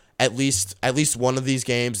on at least one of these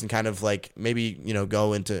games, and kind of like maybe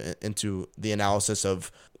go into the analysis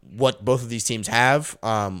of what both of these teams have,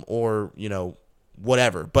 or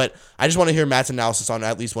whatever. But I just want to hear Matt's analysis on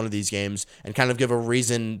at least one of these games, and kind of give a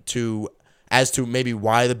reason as to maybe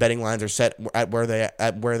why the betting lines are set at where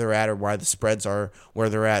they're at, or why the spreads are where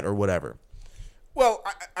they're at, or whatever. Well,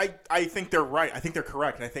 I think they're right. I think they're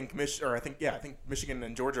correct, and I think Michigan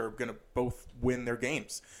and Georgia are going to both win their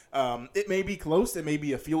games. It may be close. It may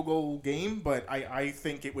be a field goal game, but I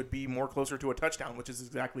think it would be more closer to a touchdown, which is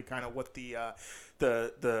exactly kind of what the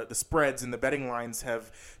spreads and the betting lines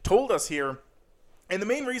have told us here. And the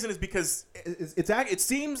main reason is because it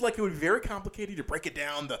seems like it would be very complicated to break it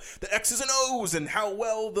down, the X's and O's, and how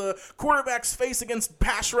well the quarterbacks face against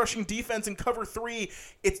pass rushing defense in cover 3.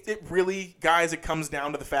 It really, guys, it comes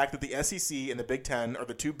down to the fact that the SEC and the Big Ten are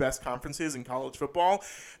the 2 best conferences in college football.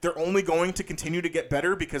 They're only going to continue to get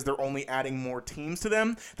better because they're only adding more teams to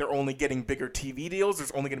them. They're only getting bigger TV deals.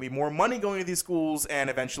 There's only going to be more money going to these schools, and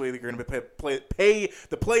eventually they're going to pay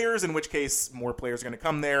the players, in which case more players are going to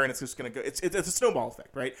come there, and it's just going to go. It's a snowball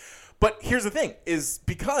effect, right? But here's the thing, is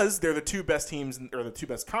because they're the 2 best teams, or the 2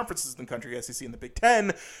 best conferences in the country, SEC and the Big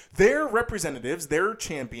Ten, their representatives, their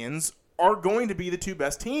champions, are going to be the 2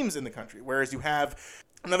 best teams in the country. Whereas you have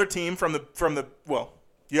another team from the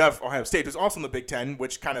you have Ohio State, who's also in the Big Ten,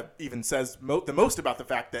 which kind of even says the most about the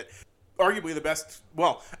fact that arguably the best.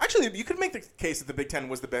 Well, actually, you could make the case that the Big Ten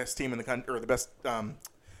was the best team in the country, or the best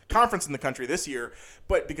conference in the country this year,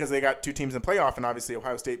 but because they got two teams in playoff, and obviously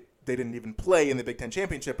Ohio State, they didn't even play in the Big Ten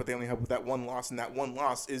championship, but they only have that one loss, and that one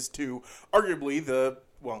loss is to arguably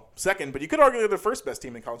second, but you could argue they're the first best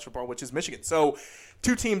team in college football, which is Michigan. So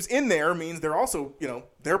two teams in there means they're also,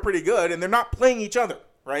 they're pretty good, and they're not playing each other,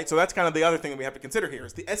 right? So that's kind of the other thing that we have to consider here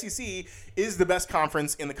is the SEC is the best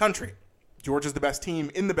conference in the country. Georgia's the best team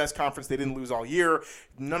in the best conference. They didn't lose all year.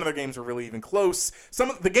 None of their games were really even close. Some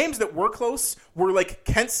of the games that were close were like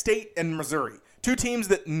Kent State and Missouri. Two teams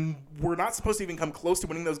that were not supposed to even come close to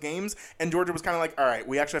winning those games, and Georgia was kind of like, all right,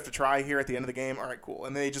 we actually have to try here at the end of the game. All right, cool.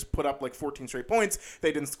 And they just put up like 14 straight points.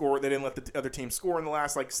 They didn't score. They didn't let the other team score in the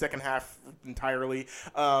last second half entirely,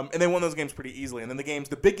 and they won those games pretty easily. And then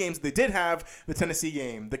the big games they did have, the Tennessee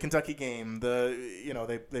game, the Kentucky game,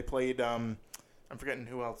 they played. I'm forgetting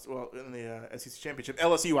who else. Well, in the SEC championship,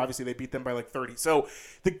 LSU, obviously, they beat them by 30. So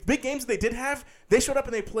the big games they did have, they showed up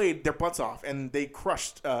and they played their butts off, and they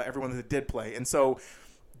crushed everyone that did play. And so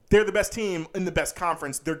they're the best team in the best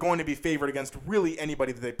conference. They're going to be favored against really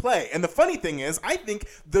anybody that they play. And the funny thing is, I think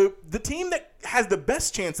the team that has the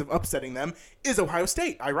best chance of upsetting them is Ohio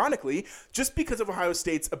State, ironically, just because of Ohio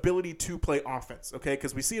State's ability to play offense, okay?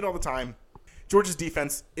 Because we see it all the time. Georgia's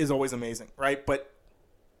defense is always amazing, right? But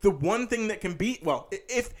the one thing that can beat,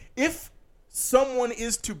 if someone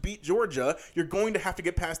is to beat Georgia, you're going to have to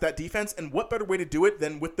get past that defense, and what better way to do it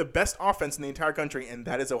than with the best offense in the entire country, and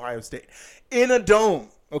that is Ohio State. In a dome,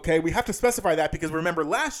 okay? We have to specify that because remember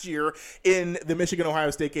last year in the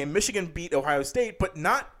Michigan-Ohio State game, Michigan beat Ohio State, but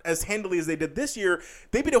not as handily as they did this year.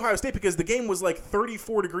 They beat Ohio State because the game was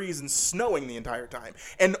 34 degrees and snowing the entire time.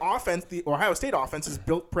 And the Ohio State offense is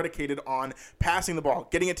predicated on passing the ball,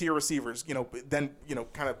 getting it to your receivers, then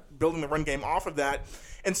kind of building the run game off of that.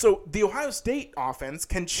 And so the Ohio State offense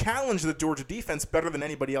can challenge the Georgia defense better than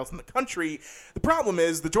anybody else in the country. The problem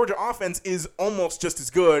is the Georgia offense is almost just as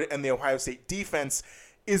good, and the Ohio State defense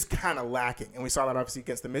is kind of lacking. And we saw that obviously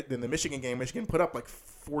against in the Michigan game. Michigan put up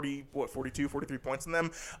 42, 43 points in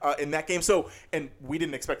them in that game. So, and we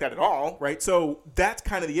didn't expect that at all, right? So that's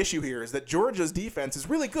kind of the issue here is that Georgia's defense is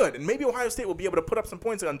really good, and maybe Ohio State will be able to put up some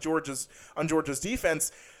points on Georgia's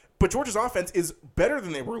defense. But Georgia's offense is better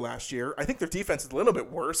than they were last year. I think their defense is a little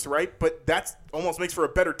bit worse, right? But that almost makes for a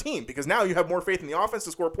better team because now you have more faith in the offense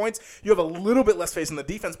to score points. You have a little bit less faith in the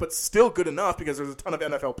defense, but still good enough because there's a ton of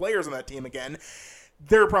NFL players on that team again.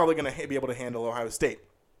 They're probably going to be able to handle Ohio State.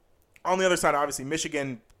 On the other side, obviously,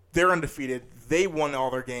 Michigan, they're undefeated. They won all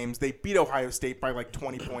their games. They beat Ohio State by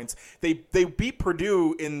 20 points. They beat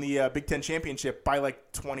Purdue in the Big Ten championship by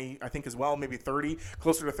 20, I think as well, maybe 30,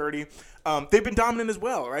 closer to 30. They've been dominant as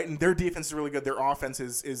well, right? And their defense is really good. Their offense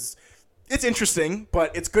is it's interesting,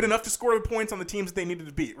 but it's good enough to score the points on the teams that they needed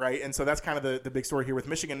to beat, right? And so that's kind of the big story here with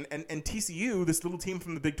Michigan. And TCU, this little team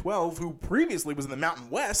from the Big 12, who previously was in the Mountain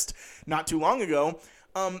West not too long ago,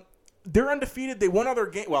 they're undefeated. They won all their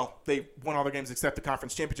games. Well, they won all their games except the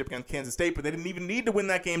conference championship against Kansas State, but they didn't even need to win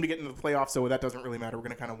that game to get into the playoffs, so that doesn't really matter. We're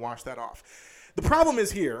going to kind of wash that off. The problem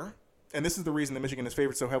is here, and this is the reason that Michigan is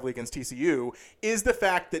favored so heavily against TCU, is the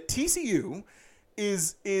fact that TCU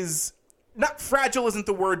is not fragile isn't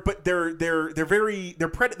the word, but their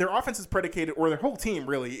offense is predicated, or their whole team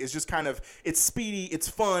really is just kind of, it's speedy, it's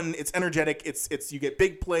fun, it's energetic, it's you get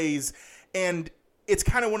big plays, and it's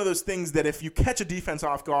kind of one of those things that if you catch a defense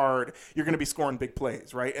off guard, you're going to be scoring big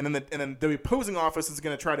plays, right? And then the opposing offense is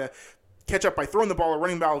going to try to catch up by throwing the ball or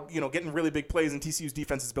running the ball, getting really big plays, and TCU's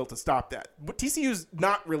defense is built to stop that. What TCU's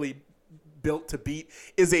not really built to beat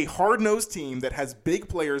is a hard-nosed team that has big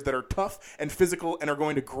players that are tough and physical and are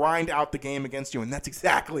going to grind out the game against you, and that's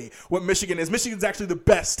exactly what Michigan is. Michigan's actually the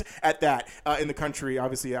best at that in the country,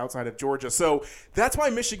 obviously outside of Georgia. So that's why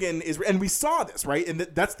Michigan is, and we saw this, right? And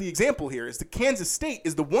that's the example here, is that Kansas State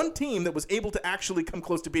is the one team that was able to actually come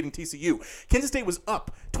close to beating TCU. Kansas State was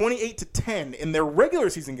up 28-10 in their regular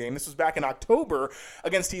season game. This was back in October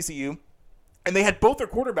against TCU. And they had both their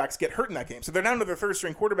quarterbacks get hurt in that game. So they're down to their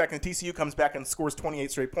third-string quarterback, and TCU comes back and scores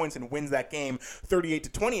 28 straight points and wins that game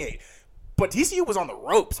 38-28. But TCU was on the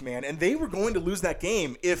ropes, man, and they were going to lose that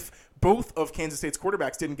game if both of Kansas State's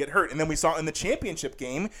quarterbacks didn't get hurt. And then we saw in the championship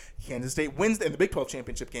game, Kansas State wins, in the Big 12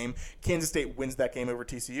 championship game, Kansas State wins that game over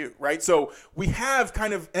TCU, right? So we have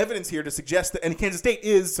kind of evidence here to suggest that, and Kansas State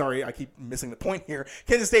is, sorry, I keep missing the point here,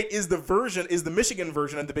 Kansas State is the Michigan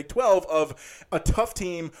version of the Big 12 of a tough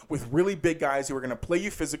team with really big guys who are going to play you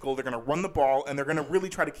physical, they're going to run the ball, and they're going to really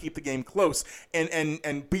try to keep the game close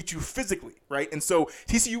and beat you physically, right? And so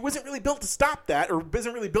TCU wasn't really built to stop that, or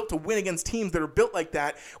isn't really built to win against teams that are built like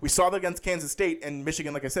that. We saw that against Kansas State, and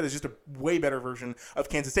Michigan, like I said, is just a way better version of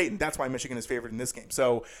Kansas State, and that's why Michigan is favored in this game.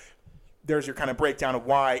 So there's your kind of breakdown of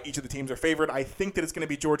why each of the teams are favored. I think that it's going to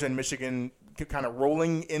be Georgia and Michigan kind of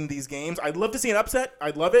rolling in these games. I'd love to see an upset.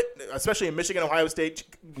 I'd love it, especially in Michigan-Ohio State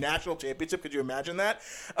national championship. Could you imagine that?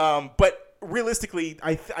 But realistically,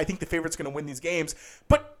 I think the favorite's going to win these games.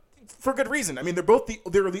 But for good reason. I mean, they're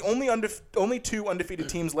the only two undefeated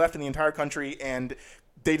teams left in the entire country, and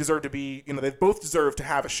they deserve to be, they both deserve to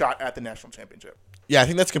have a shot at the national championship. Yeah, I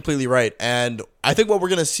think that's completely right. And I think what we're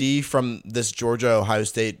going to see from this Georgia-Ohio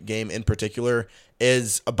State game in particular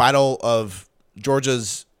is a battle of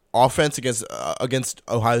Georgia's offense against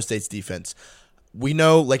Ohio State's defense. We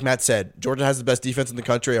know, like Matt said, Georgia has the best defense in the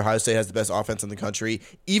country. Ohio State has the best offense in the country.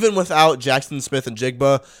 Even without Jackson Smith and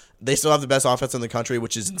Jigba, they still have the best offense in the country,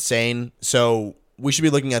 which is insane. So we should be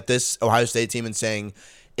looking at this Ohio State team and saying,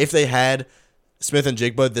 if they had Smith and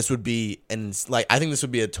Jigba, this would be, I think this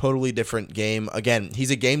would be a totally different game. Again,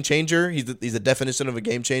 he's a game changer. He's the definition of a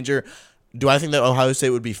game changer. Do I think that Ohio State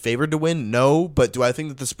would be favored to win? No, but do I think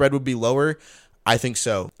that the spread would be lower? I think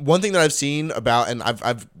so. One thing that I've seen about, and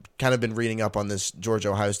I've kind of been reading up on this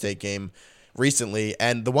Georgia-Ohio State game recently,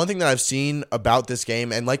 and the one thing that I've seen about this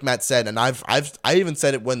game, and like Matt said, and I even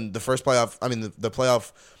said it when the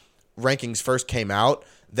playoff rankings first came out,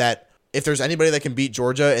 that if there's anybody that can beat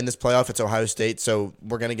Georgia in this playoff, it's Ohio State. So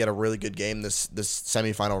we're going to get a really good game this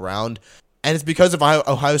semifinal round. And it's because of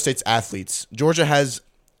Ohio State's athletes. Georgia has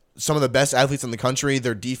some of the best athletes in the country.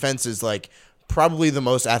 Their defense is probably the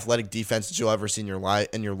most athletic defense that you'll ever see in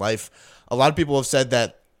your life. A lot of people have said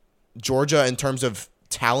that Georgia, in terms of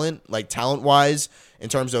talent, talent-wise, in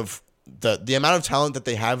terms of the amount of talent that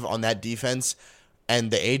they have on that defense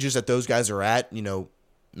and the ages that those guys are at, 18,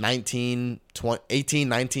 19,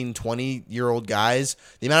 20-year-old guys,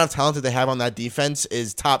 the amount of talent that they have on that defense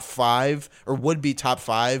is top 5 or would be top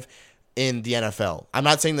 5 in the NFL. I'm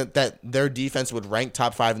not saying that their defense would rank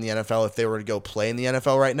top 5 in the NFL if they were to go play in the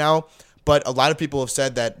NFL right now, but a lot of people have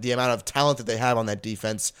said that the amount of talent that they have on that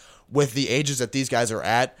defense with the ages that these guys are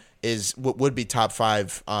at is what would be top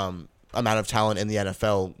 5 amount of talent in the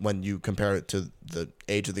NFL when you compare it to the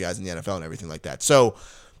age of the guys in the NFL and everything like that. So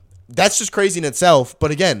that's just crazy in itself.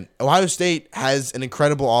 But again, Ohio State has an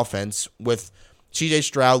incredible offense with CJ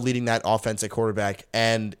Stroud leading that offense at quarterback.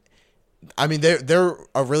 And I mean, they're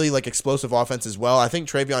a really explosive offense as well. I think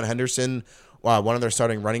TreVeyon Henderson, one of their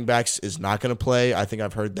starting running backs, is not going to play. I think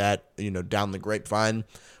I've heard that, down the grapevine,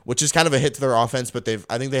 which is kind of a hit to their offense, but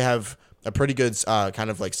I think they have a pretty good kind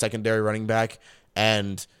of secondary running back.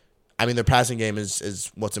 And I mean, their passing game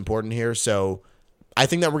is what's important here. So I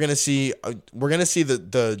think that we're gonna see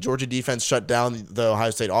the Georgia defense shut down the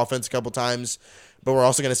Ohio State offense a couple times, but we're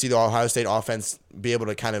also gonna see the Ohio State offense be able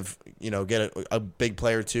to kind of get a big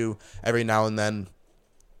play or two every now and then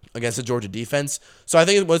against the Georgia defense. So I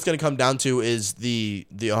think what it's gonna come down to is the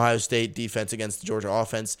Ohio State defense against the Georgia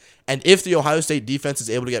offense, and if the Ohio State defense is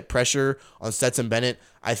able to get pressure on Stetson Bennett,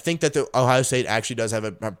 I think that the Ohio State actually does have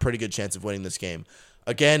a pretty good chance of winning this game.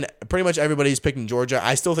 Again, pretty much everybody's picking Georgia.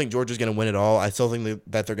 I still think Georgia's going to win it all. I still think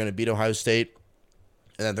that they're going to beat Ohio State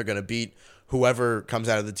and that they're going to beat whoever comes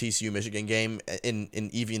out of the TCU-Michigan game in an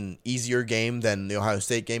even easier game than the Ohio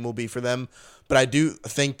State game will be for them. But I do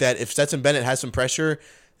think that if Stetson Bennett has some pressure,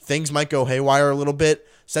 things might go haywire a little bit.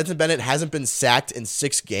 Stetson Bennett hasn't been sacked in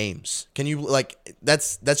 6 games. Can you,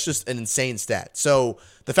 that's just an insane stat. So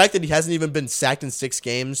the fact that he hasn't even been sacked in 6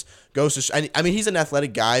 games goes to I mean, he's an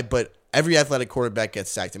athletic guy, but every athletic quarterback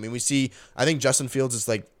gets sacked. I mean, I think Justin Fields is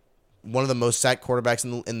one of the most sacked quarterbacks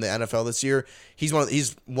in the NFL this year. He's one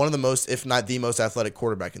of the most, if not the most athletic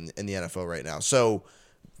quarterback in the NFL right now. So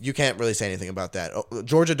you can't really say anything about that.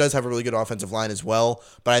 Georgia does have a really good offensive line as well,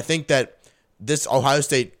 but I think that this Ohio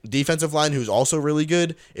State defensive line, who's also really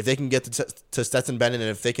good, if they can get to Stetson Bennett and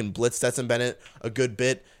if they can blitz Stetson Bennett a good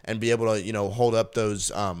bit and be able to hold up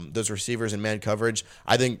those receivers in man coverage,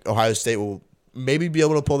 I think Ohio State will maybe be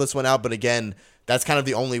able to pull this one out. But again, that's kind of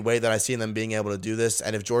the only way that I see them being able to do this.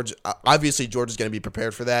 And if obviously Georgia's going to be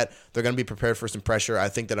prepared for that. They're going to be prepared for some pressure. I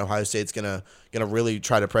think that Ohio State's going to really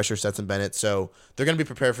try to pressure Stetson Bennett. So they're going to be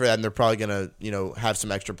prepared for that, and they're probably going to, have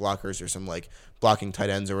some extra blockers or some like blocking tight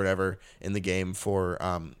ends or whatever in the game for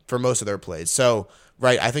most of their plays. So,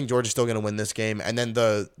 right, I think Georgia's still going to win this game. And then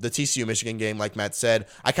the TCU Michigan game, like Matt said,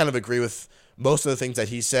 I kind of agree with most of the things that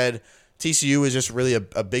he said. TCU is just really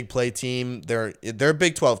a big play team. They're a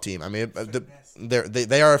Big 12 team. I mean,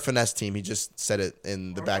 they are a finesse team. He just said it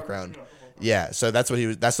in the background. Yeah, so that's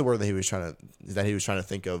the word that he was trying to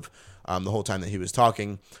think of the whole time that he was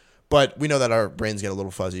talking. But we know that our brains get a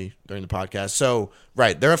little fuzzy during the podcast. So,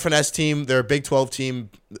 right, they're a finesse team. They're a Big 12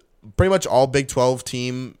 team. Pretty much all Big 12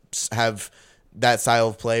 teams have that style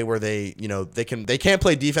of play where they can't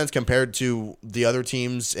play defense compared to the other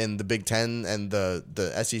teams in the Big 10 and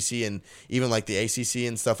the SEC and even like the ACC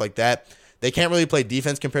and stuff like that. They can't really play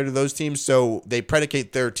defense compared to those teams, so they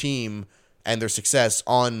predicate their team and their success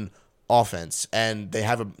on offense. And they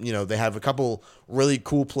have a couple really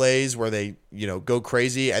cool plays where they, go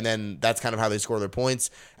crazy, and then that's kind of how they score their points,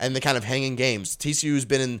 and they kind of hang in games. TCU's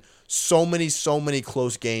been in so many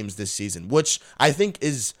close games this season, which I think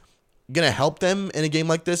is going to help them in a game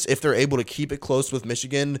like this if they're able to keep it close with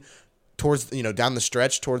Michigan towards, down the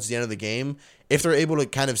stretch towards the end of the game. If they're able to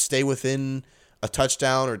kind of stay within a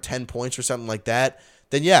touchdown or 10 points or something like that,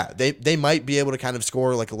 then yeah, they might be able to kind of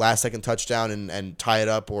score like a last second touchdown and tie it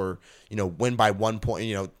up, or, win by 1 point,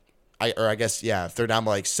 I guess, if they're down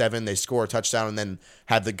by like 7, they score a touchdown and then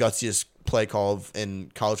have the gutsiest play call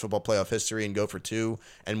in college football playoff history and go for 2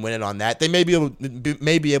 and win it on that. They may be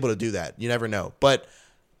able to do that. You never know. But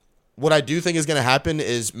what I do think is going to happen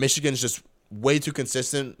is Michigan's just way too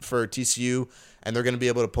consistent for TCU, and they're going to be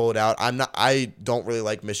able to pull it out. I don't really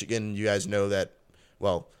like Michigan. You guys know that.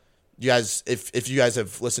 Well, you guys, if you guys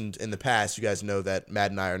have listened in the past, you guys know that Matt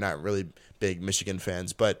and I are not really big Michigan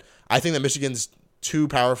fans. But I think that Michigan's too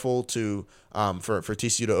powerful to for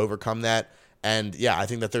TCU to overcome that. And yeah, I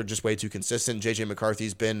think that they're just way too consistent. JJ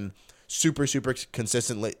McCarthy's been super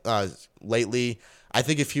consistent lately. I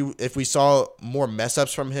think if we saw more mess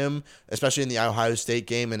ups from him, especially in the Ohio State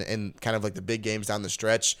game and kind of like the big games down the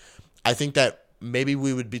stretch, I think that maybe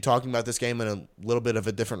we would be talking about this game in a little bit of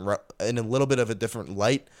a different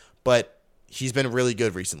light. But he's been really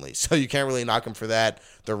good recently, so you can't really knock him for that.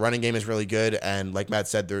 Their running game is really good, and like Matt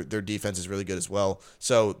said, their defense is really good as well.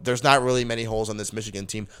 So there's not really many holes on this Michigan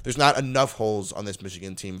team. There's not enough holes on this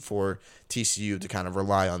Michigan team for TCU to kind of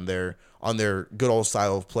rely on their good old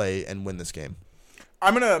style of play and win this game.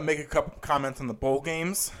 I'm going to make a couple comments on the bowl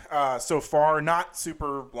games so far. Not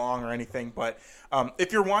super long or anything, but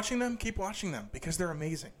if you're watching them, keep watching them because they're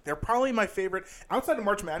amazing. They're probably my favorite. Outside of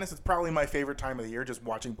March Madness, it's probably my favorite time of the year just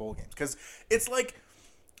watching bowl games because it's like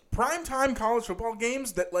primetime college football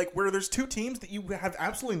games that like where there's two teams that you have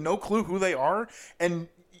absolutely no clue who they are, and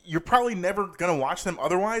you're probably never going to watch them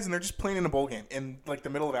otherwise, and they're just playing in a bowl game in like the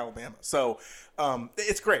middle of Alabama. So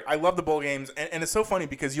it's great. I love the bowl games, and it's so funny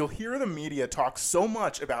because you'll hear the media talk so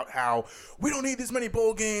much about how we don't need this many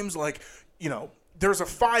bowl games. Like, there's a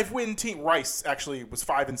 5-win team. Rice actually was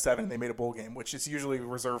 5-7, and they made a bowl game, which is usually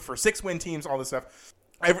reserved for 6-win teams, all this stuff.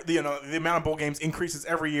 The amount of bowl games increases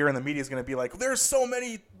every year, and the media is going to be like, there's so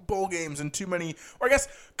many bowl games and too many, or I guess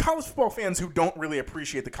college football fans who don't really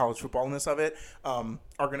appreciate the college footballness of it are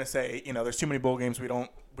going to say, there's too many bowl games. We don't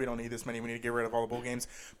need this many. We need to get rid of all the bowl games.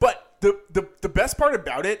 But the best part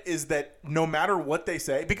about it is that no matter what they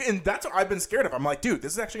say, and that's what I've been scared of. I'm like, dude,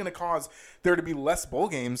 this is actually going to cause there to be less bowl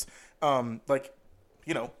games. Overall,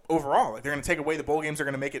 like they're going to take away the bowl games. They're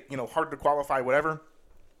going to make it, harder to qualify, whatever.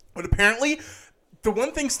 But apparently, the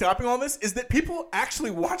one thing stopping all this is that people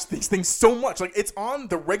actually watch these things so much. Like, it's on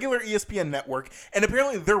the regular ESPN network, and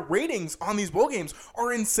apparently their ratings on these bowl games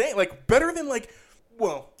are insane. Like, better than,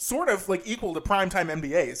 sort of, equal to primetime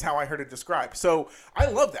NBA is how I heard it described. So, I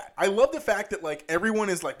love that. I love the fact that, everyone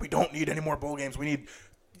is like, we don't need any more bowl games.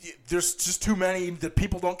 There's just too many that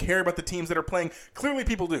people don't care about the teams that are playing. Clearly,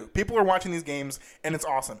 people do. People are watching these games, and it's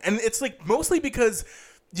awesome. And it's, mostly because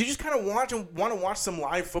you just kind of want to watch some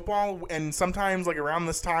live football, and sometimes around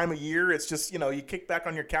this time of year, it's just, you kick back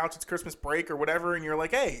on your couch, it's Christmas break or whatever, and you're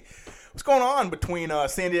like, hey, what's going on between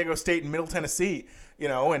San Diego State and Middle Tennessee,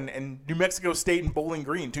 and New Mexico State and Bowling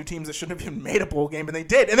Green, two teams that shouldn't have even made a bowl game, and they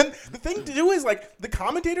did. And then the thing to do is, the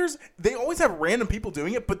commentators, they always have random people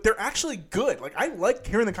doing it, but they're actually good. I like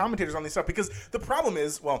hearing the commentators on this stuff because the problem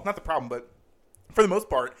is, well, not the problem, but for the most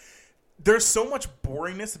part, there's so much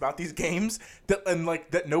boringness about these games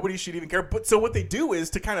that nobody should even care. But so what they do is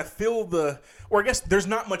to kind of or I guess there's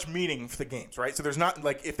not much meaning for the games, right? So there's not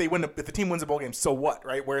like if the team wins a bowl game, so what,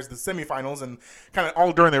 right? Whereas the semifinals and kind of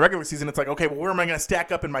all during the regular season, it's like, okay, well, where am I going to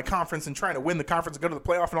stack up in my conference and trying to win the conference and go to the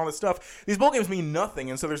playoff and all this stuff? These bowl games mean nothing,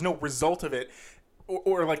 and so there's no result of it.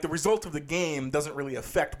 Or like the result of the game doesn't really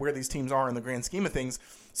affect where these teams are in the grand scheme of things.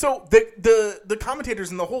 So the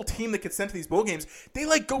commentators and the whole team that gets sent to these bowl games, they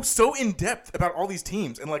like go so in depth about all these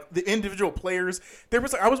teams and like the individual players.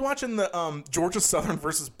 I was watching the Georgia Southern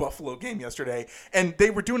versus Buffalo game yesterday, and they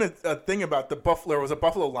were doing a thing about the Buffalo. It was a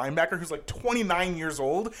Buffalo linebacker who's like 29 years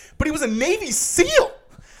old, but he was a Navy SEAL.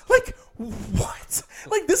 Like, what?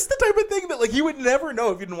 Like, this is the type of thing that, like, you would never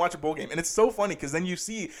know if you didn't watch a bowl game. And it's so funny because then you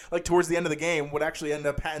see, like, towards the end of the game what actually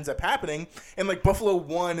ends up happening. And, like, Buffalo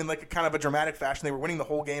won in, like, a kind of a dramatic fashion. They were winning the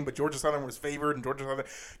whole game, but Georgia Southern was favored, and Georgia Southern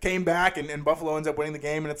came back, and Buffalo ends up winning the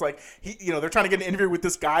game. And it's like, they're trying to get an interview with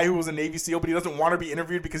this guy who was a Navy SEAL, but he doesn't want to be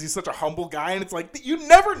interviewed because he's such a humble guy. And it's like, you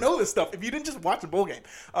never know this stuff if you didn't just watch a bowl game.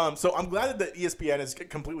 So I'm glad that ESPN has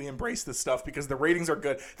completely embraced this stuff because the ratings are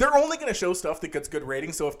good. They're only going to show stuff that gets good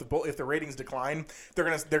ratings. So if the ratings decline, they're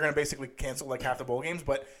gonna basically cancel like half the bowl games.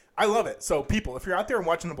 But I love it. So people, if you're out there and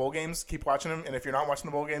watching the bowl games, keep watching them. And if you're not watching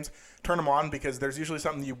the bowl games, turn them on because there's usually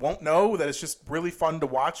something you won't know that is just really fun to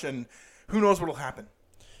watch. And who knows what'll happen.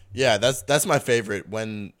 Yeah, that's my favorite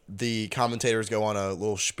when the commentators go on a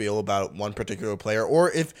little spiel about one particular player,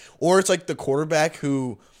 or it's like the quarterback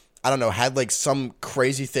who, I don't know, had like some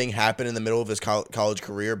crazy thing happen in the middle of his college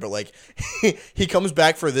career, but like he comes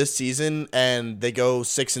back for this season and they go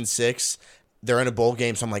 6-6. They're in a bowl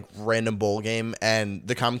game, some like random bowl game, and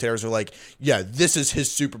the commentators are like, yeah, this is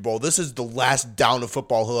his Super Bowl. This is the last down of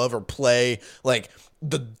football he'll ever play. Like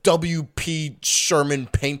the W.P. Sherman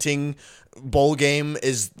painting bowl game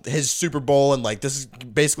is his Super Bowl, and like this is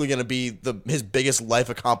basically going to be his biggest life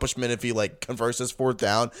accomplishment if he like converts his fourth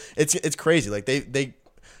down. It's crazy. Like they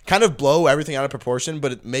kind of blow everything out of proportion,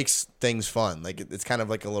 but it makes things fun. Like it's kind of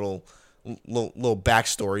like a little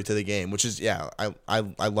backstory to the game, which is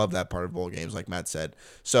I love that part of bowl games, like Matt said.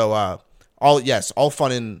 So all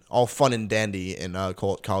fun and dandy in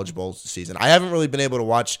college bowl season. I haven't really been able to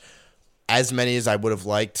watch as many as I would have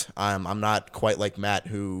liked. I'm not quite like Matt,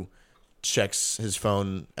 who checks his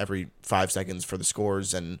phone every 5 seconds for the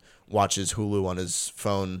scores and watches Hulu on his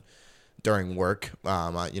phone during work.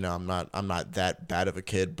 I'm not that bad of a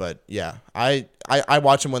kid, but yeah, I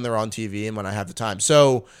watch them when they're on TV and when I have the time.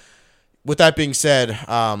 So with that being said,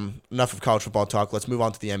 enough of college football talk. Let's move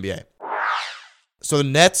on to the NBA. So the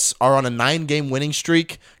Nets are on a 9-game winning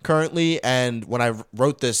streak currently, and when I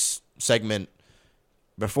wrote this segment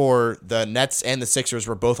before, the Nets and the Sixers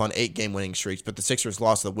were both on 8-game winning streaks, but the Sixers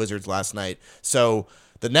lost to the Wizards last night. So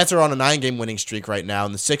the Nets are on a 9-game winning streak right now,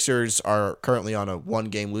 and the Sixers are currently on a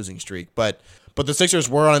 1-game losing streak. But the Sixers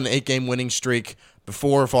were on an 8-game winning streak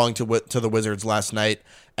before falling to the Wizards last night,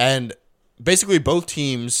 and basically both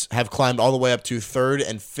teams have climbed all the way up to 3rd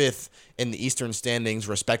and 5th in the Eastern standings,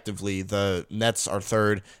 respectively. The Nets are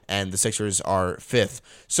 3rd, and the Sixers are 5th.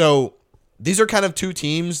 So these are kind of two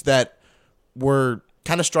teams that were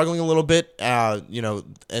kind of struggling a little bit, in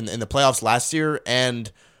the playoffs last year,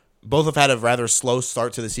 and both have had a rather slow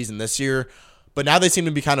start to the season this year. But now they seem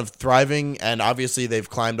to be kind of thriving, and obviously they've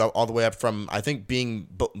climbed all the way up from, I think,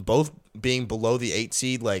 both being below the 8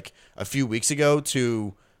 seed like a few weeks ago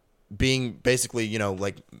to being basically,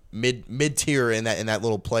 like mid-tier in that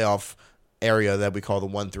little playoff area that we call the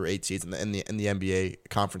 1 through 8 seeds in the NBA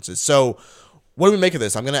conferences. So what do we make of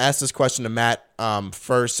this? I'm going to ask this question to Matt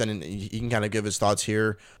first, and he can kind of give his thoughts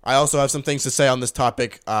here. I also have some things to say on this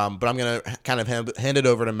topic, but I'm going to kind of hand it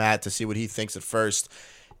over to Matt to see what he thinks at first.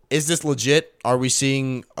 Is this legit? Are we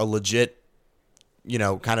seeing a legit,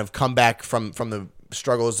 kind of comeback from the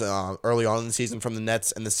struggles early on in the season from the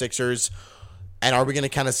Nets and the Sixers? And are we going to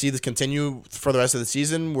kind of see this continue for the rest of the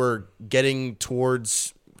season? We're getting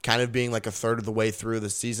towards kind of being like a third of the way through the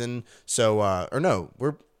season. So,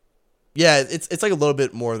 it's like a little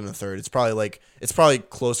bit more than a third. It's probably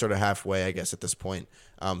closer to halfway, I guess, at this point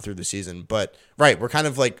through the season. But right, we're kind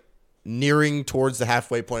of like nearing towards the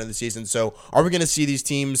halfway point of the season. So are we going to see these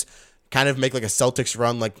teams kind of make like a Celtics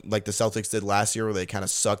run like the Celtics did last year, where they kind of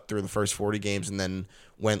sucked through the first 40 games and then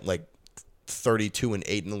went like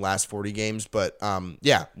 32-8 in the last 40 games? But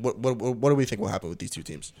what do we think will happen with these two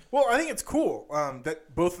teams? Well, I think it's cool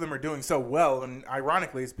that both of them are doing so well, and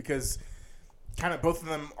ironically, it's because kind of both of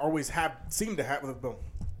them always seem to have,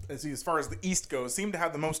 as far as the East goes, seem to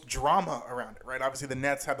have the most drama around it, right? Obviously, the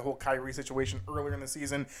Nets had the whole Kyrie situation earlier in the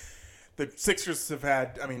season. the Sixers have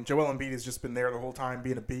had, I mean, Joel Embiid has just been there the whole time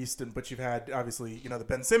being a beast, but you've had, obviously, you know, the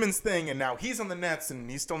Ben Simmons thing, and now he's on the Nets, and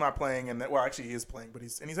he's still not playing, and well, actually, he is playing, but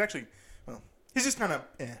he's actually, well, he's just kind of,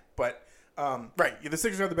 but, right, the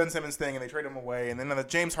Sixers have the Ben Simmons thing, and they trade him away, and then the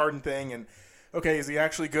James Harden thing, and, okay, is he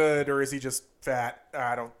actually good, or is he just fat?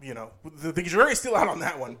 I don't, you know, the jury's still out on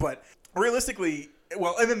that one, but realistically,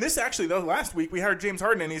 well, and then this actually, though, last week we hired James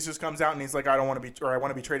Harden, and he just comes out and he's like, I want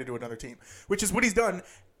to be traded to another team, which is what he's done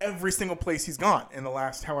every single place he's gone in the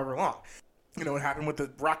last however long. You know, it happened with the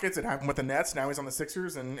Rockets, it happened with the Nets, now he's on the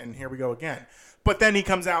Sixers, and here we go again. But then he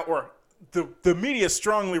comes out, or the media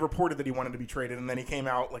strongly reported that he wanted to be traded, and then he came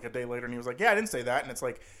out like a day later and he was like, yeah, I didn't say that, and it's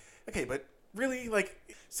like, okay, but really, like,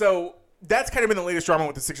 so that's kind of been the latest drama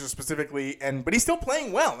with the Sixers specifically, but he's still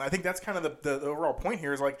playing well. And I think that's kind of the overall point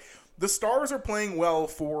here is like the stars are playing well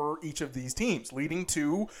for each of these teams, leading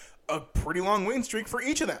to a pretty long win streak for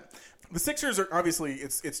each of them. The Sixers are obviously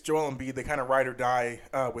it's Joel Embiid. They kind of ride or die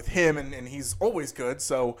with him, and he's always good.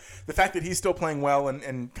 So the fact that he's still playing well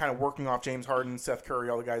and kind of working off James Harden, Seth Curry,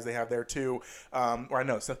 all the guys they have there too. Or I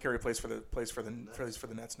know Seth Curry plays for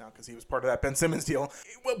the Nets now because he was part of that Ben Simmons deal.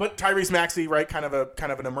 But Tyrese Maxey, right, kind of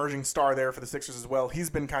an emerging star there for the Sixers as well. He's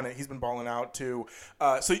been balling out too.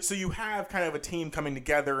 So you have kind of a team coming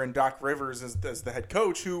together, and Doc Rivers as the head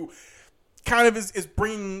coach who kind of is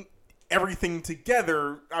bringing everything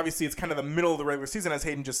together. Obviously, it's kind of the middle of the regular season, as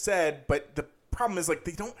Hayden just said, but the problem is, like,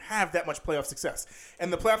 they don't have that much playoff success.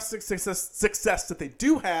 And the playoff success that they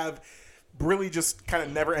do have really just kind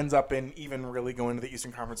of never ends up in even really going to the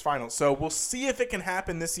Eastern Conference Finals. So we'll see if it can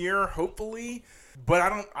happen this year, hopefully, but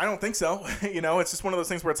I don't think so. You know, it's just one of those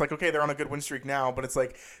things where it's like, okay, they're on a good win streak now, but it's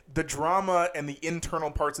like the drama and the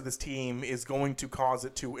internal parts of this team is going to cause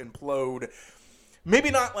it to implode.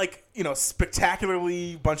 Maybe not like, you know,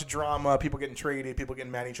 spectacularly bunch of drama, people getting traded, people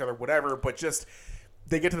getting mad at each other, whatever, but just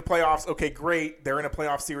they get to the playoffs. Okay, great. They're in a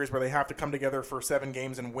playoff series where they have to come together for 7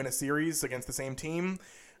 games and win a series against the same team.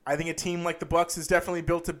 I think a team like the Bucks is definitely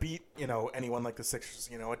built to beat, you know, anyone like the Sixers.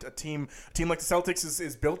 You know, a team like the Celtics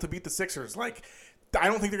is built to beat the Sixers. Like, I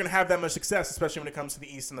don't think they're going to have that much success, especially when it comes to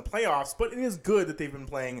the East and the playoffs, but it is good that they've been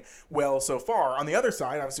playing well so far. On the other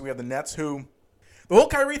side, obviously we have the Nets, who the whole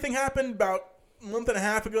Kyrie thing happened about a month and a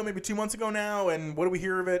half ago, maybe 2 months ago now, and what do we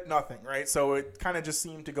hear of it? Nothing, right? So it kind of just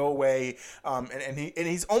seemed to go away. And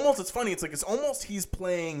he's almost, it's funny, it's like it's almost he's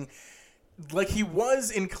playing like he was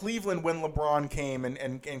in Cleveland when LeBron came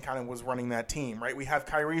and kind of was running that team, right? We have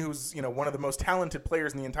Kyrie, who's, you know, one of the most talented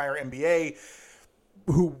players in the entire NBA,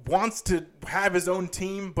 who wants to have his own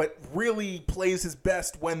team, but really plays his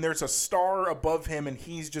best when there's a star above him and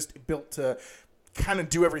he's just built to kind of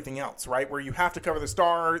do everything else, right? Where you have to cover the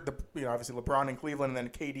star, obviously LeBron in Cleveland, and then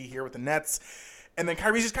KD here with the Nets. And then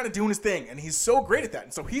Kyrie's just kind of doing his thing, and he's so great at that.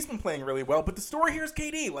 And so he's been playing really well. But the story here is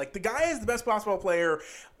KD. Like, the guy is the best basketball player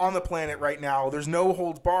on the planet right now. There's no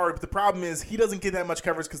holds barred. But the problem is he doesn't get that much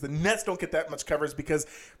coverage because the Nets don't get that much coverage because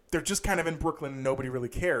they're just kind of in Brooklyn and nobody really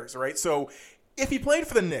cares, right? So if he played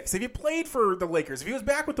for the Knicks, if he played for the Lakers, if he was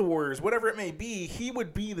back with the Warriors, whatever it may be, he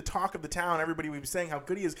would be the talk of the town. Everybody would be saying how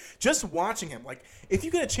good he is. Just watching him, like, if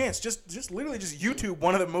you get a chance, just literally just YouTube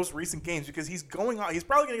one of the most recent games because he's going on. He's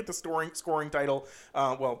probably going to get the scoring title.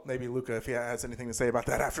 Well, maybe Luka, if he has anything to say about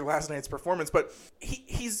that after last night's performance. But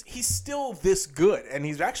he's still this good, and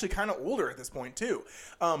he's actually kind of older at this point too.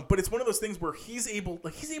 But it's one of those things where he's able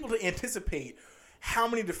to anticipate how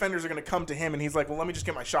many defenders are going to come to him, and he's like, well, let me just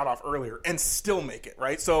get my shot off earlier and still make it,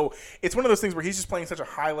 right? So it's one of those things where he's just playing such a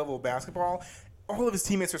high level of basketball. All of his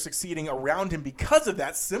teammates are succeeding around him because of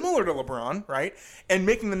that, similar to LeBron, right? And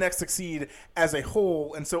making the Nets succeed as a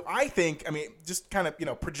whole. And so I think, just kind of,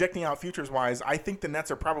 projecting out futures-wise, I think the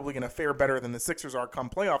Nets are probably going to fare better than the Sixers are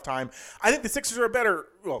come playoff time. I think the Sixers are a better,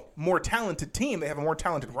 more talented team. They have a more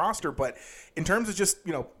talented roster. But in terms of just,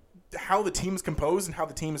 how the team's composed and how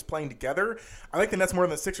the team is playing together, I like the Nets more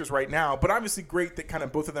than the Sixers right now, but obviously great that kind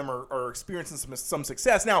of both of them are experiencing some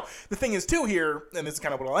success. Now, the thing is too here, and this is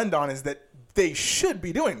kind of what I'll end on, is that they should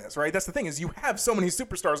be doing this, right? That's the thing, is you have so many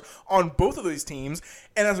superstars on both of these teams,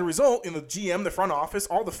 and as a result, the GM, the front office,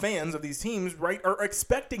 all the fans of these teams, right, are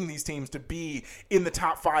expecting these teams to be in the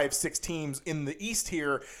top 5-6 teams in the East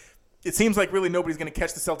here. It seems like really nobody's going to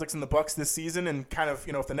catch the Celtics and the Bucks this season, and kind of,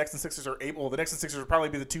 if the Knicks and Sixers are able, the Knicks and Sixers will probably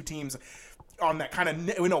be the two teams on that kind of,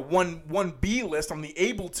 1B list on the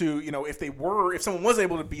able to, if someone was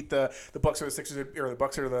able to beat the Bucks or the Sixers or the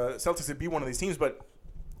Bucks or the Celtics, it'd be one of these teams. But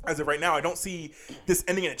as of right now, I don't see this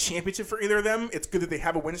ending in a championship for either of them. It's good that they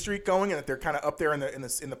have a win streak going and that they're kind of up there in the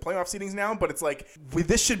playoff seedings now. But it's like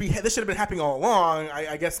this should have been happening all along.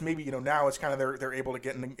 I guess maybe now it's kind of they're able to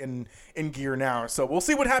get in gear now. So we'll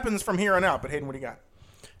see what happens from here on out. But Hayden, what do you got?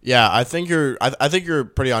 Yeah, I think I think you're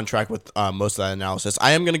pretty on track with most of that analysis.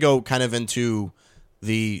 I am going to go kind of into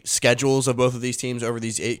the schedules of both of these teams over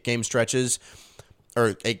these 8-game stretches,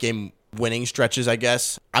 or 8-game winning stretches, I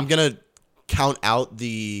guess. I'm going to count out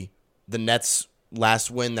the Nets' last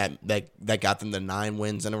win that got them to 9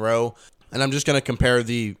 wins in a row. And I'm just going to compare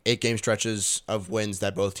the 8-game stretches of wins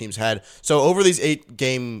that both teams had. So over these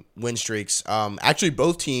 8-game win streaks, actually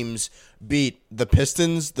both teams beat the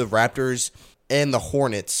Pistons, the Raptors, and the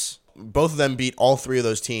Hornets. Both of them beat all 3 of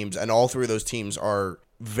those teams, and all 3 of those teams are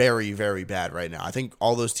very, very bad right now. I think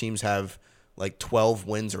all those teams have like 12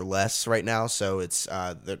 wins or less right now, so it's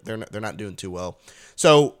they're not doing too well.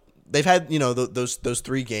 So they've had those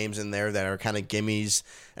 3 games in there that are kind of gimmies,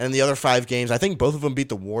 and the other 5 games, I think both of them beat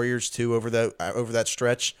the Warriors too over that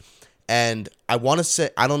stretch. And I want to say,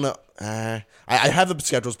 I don't know, I have the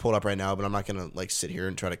schedules pulled up right now, but I'm not gonna like sit here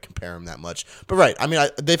and try to compare them that much. But right, I mean,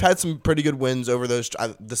 they've had some pretty good wins over those.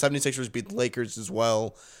 The 76ers beat the Lakers as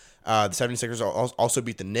well. The 76ers also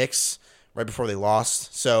beat the Knicks right before they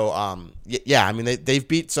lost. So yeah, I mean they've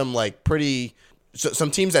beat some like pretty. So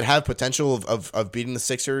some teams that have potential of beating the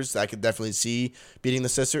Sixers, I could definitely see beating the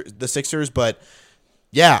Sixers. But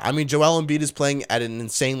yeah, I mean Joel Embiid is playing at an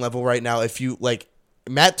insane level right now. If you like,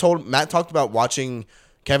 Matt talked about watching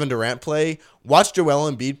Kevin Durant play. Watch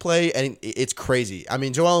Joel Embiid play, and it's crazy. I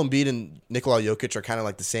mean, Joel Embiid and Nikola Jokic are kind of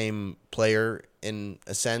like the same player in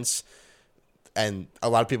a sense, and a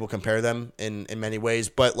lot of people compare them in many ways.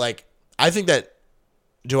 But like, I think that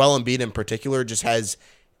Joel Embiid in particular just has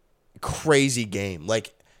crazy game.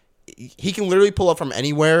 Like, he can literally pull up from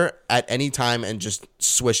anywhere at any time and just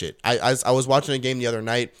swish it. I was watching a game the other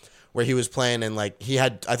night where he was playing, and like he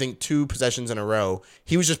had, I think, 2 possessions in a row.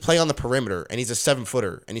 He was just playing on the perimeter, and he's a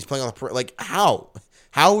 7-footer, and he's playing on the perimeter. Like,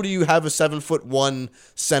 how do you have a 7'1"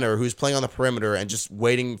 center who's playing on the perimeter and just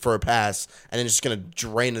waiting for a pass and then just gonna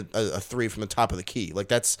drain a 3 from the top of the key? Like,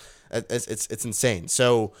 it's insane.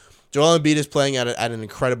 So Joel Embiid is playing at an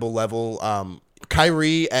incredible level.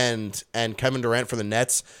 Kyrie and Kevin Durant for the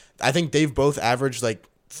Nets, I think they've both averaged like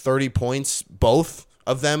 30 points. Both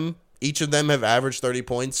of them, each of them have averaged 30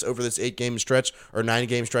 points over this 8-game stretch or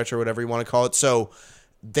 9-game stretch or whatever you want to call it. So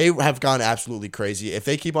they have gone absolutely crazy. If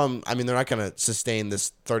they keep on, I mean, they're not going to sustain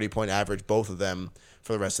this 30-point average, both of them,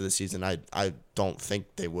 for the rest of the season. I don't think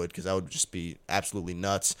they would, because that would just be absolutely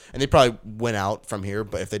nuts. And they probably win out from here,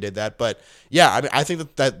 but if they did that. But yeah, I mean, I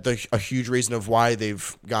think that a huge reason of why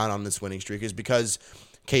they've gone on this winning streak is because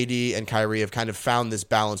KD and Kyrie have kind of found this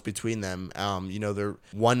balance between them. They're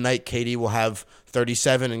one night KD will have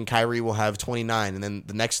 37 and Kyrie will have 29, and then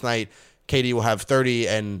the next night KD will have 30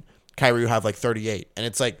 and Kyrie will have like 38. And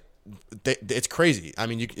it's like, it's crazy. I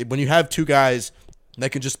mean, when you have 2 guys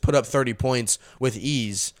that can just put up 30 points with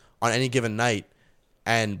ease on any given night,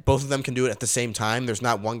 and both of them can do it at the same time. There's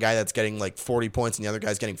not one guy that's getting like 40 points and the other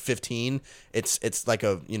guy's getting 15. It's like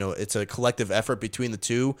it's a collective effort between the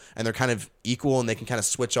 2, and they're kind of equal, and they can kind of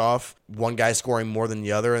switch off. One guy scoring more than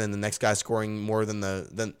the other, and then the next guy scoring more than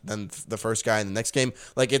the first guy in the next game.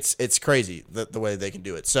 Like, it's crazy the way they can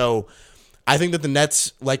do it. So I think that the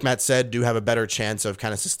Nets, like Matt said, do have a better chance of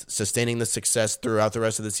kind of sustaining the success throughout the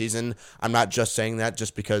rest of the season. I'm not just saying that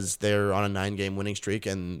just because they're on a 9-game winning streak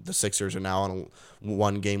and the Sixers are now on a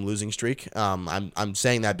 1-game losing streak. I'm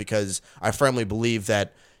saying that because I firmly believe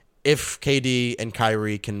that if KD and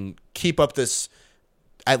Kyrie can keep up this,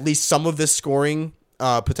 at least some of this scoring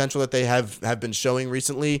potential that they have been showing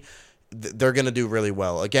recently, they're going to do really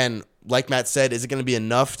well. Again, like Matt said, is it going to be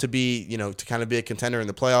enough to be, to kind of be a contender in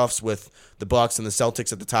the playoffs with the Bucks and the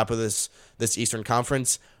Celtics at the top of this Eastern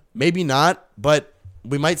Conference? Maybe not, but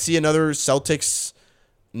we might see another Celtics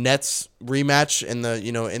Nets rematch in the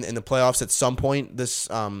in the playoffs at some point this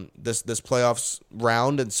playoffs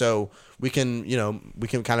round, and so we can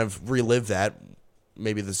kind of relive that.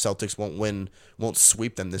 Maybe the Celtics won't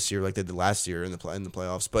sweep them this year like they did last year in the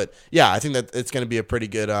playoffs, but yeah, I think that it's going to be a pretty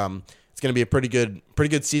good pretty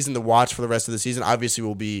good season to watch for the rest of the season. Obviously,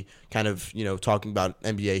 we'll be kind of talking about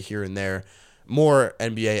NBA here and there, more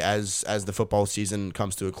NBA as the football season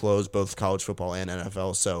comes to a close, both college football and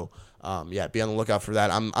NFL. So yeah, be on the lookout for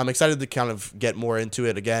that. I'm excited to kind of get more into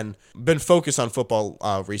it again. Been focused on football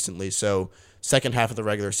recently, so second half of the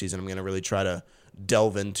regular season, I'm going to really try to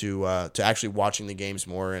delve into to actually watching the games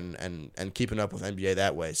more and keeping up with NBA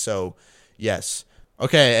that way. So yes.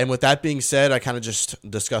 Okay, and with that being said, I kind of just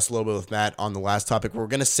discussed a little bit with Matt on the last topic. We're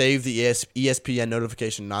going to save the ESPN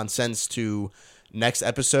notification nonsense to next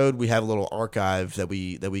episode. We have a little archive that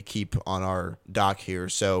we keep on our doc here,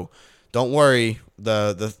 so don't worry.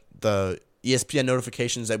 The ESPN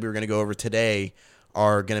notifications that we were going to go over today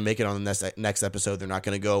are going to make it on the next episode. They're not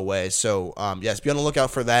going to go away. So, yes, be on the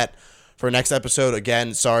lookout for that for next episode.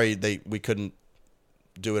 Again, sorry we couldn't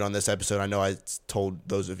do it on this episode. I know I told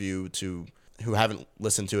those of you who haven't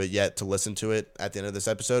listened to it yet to listen to it at the end of this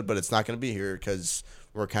episode, but it's not going to be here because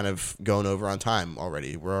we're kind of going over on time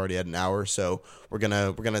already. We're already at an hour, so we're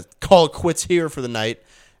gonna call it quits here for the night,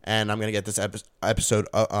 and I'm gonna get this episode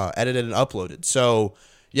edited and uploaded. So,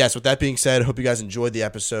 yes, with that being said, hope you guys enjoyed the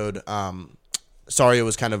episode. Sorry it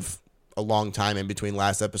was kind of a long time in between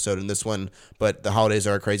last episode and this one, but the holidays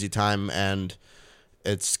are a crazy time, and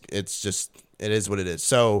it's just, it is what it is.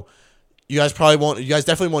 So you guys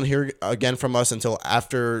definitely won't hear again from us until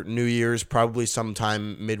after New Year's, probably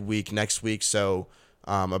sometime midweek next week. So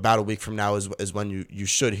about a week from now is when you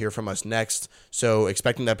should hear from us next. So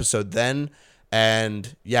expect an episode then.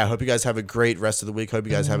 And yeah, I hope you guys have a great rest of the week. Hope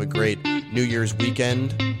you guys have a great New Year's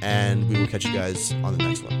weekend, and we will catch you guys on the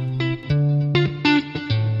next one.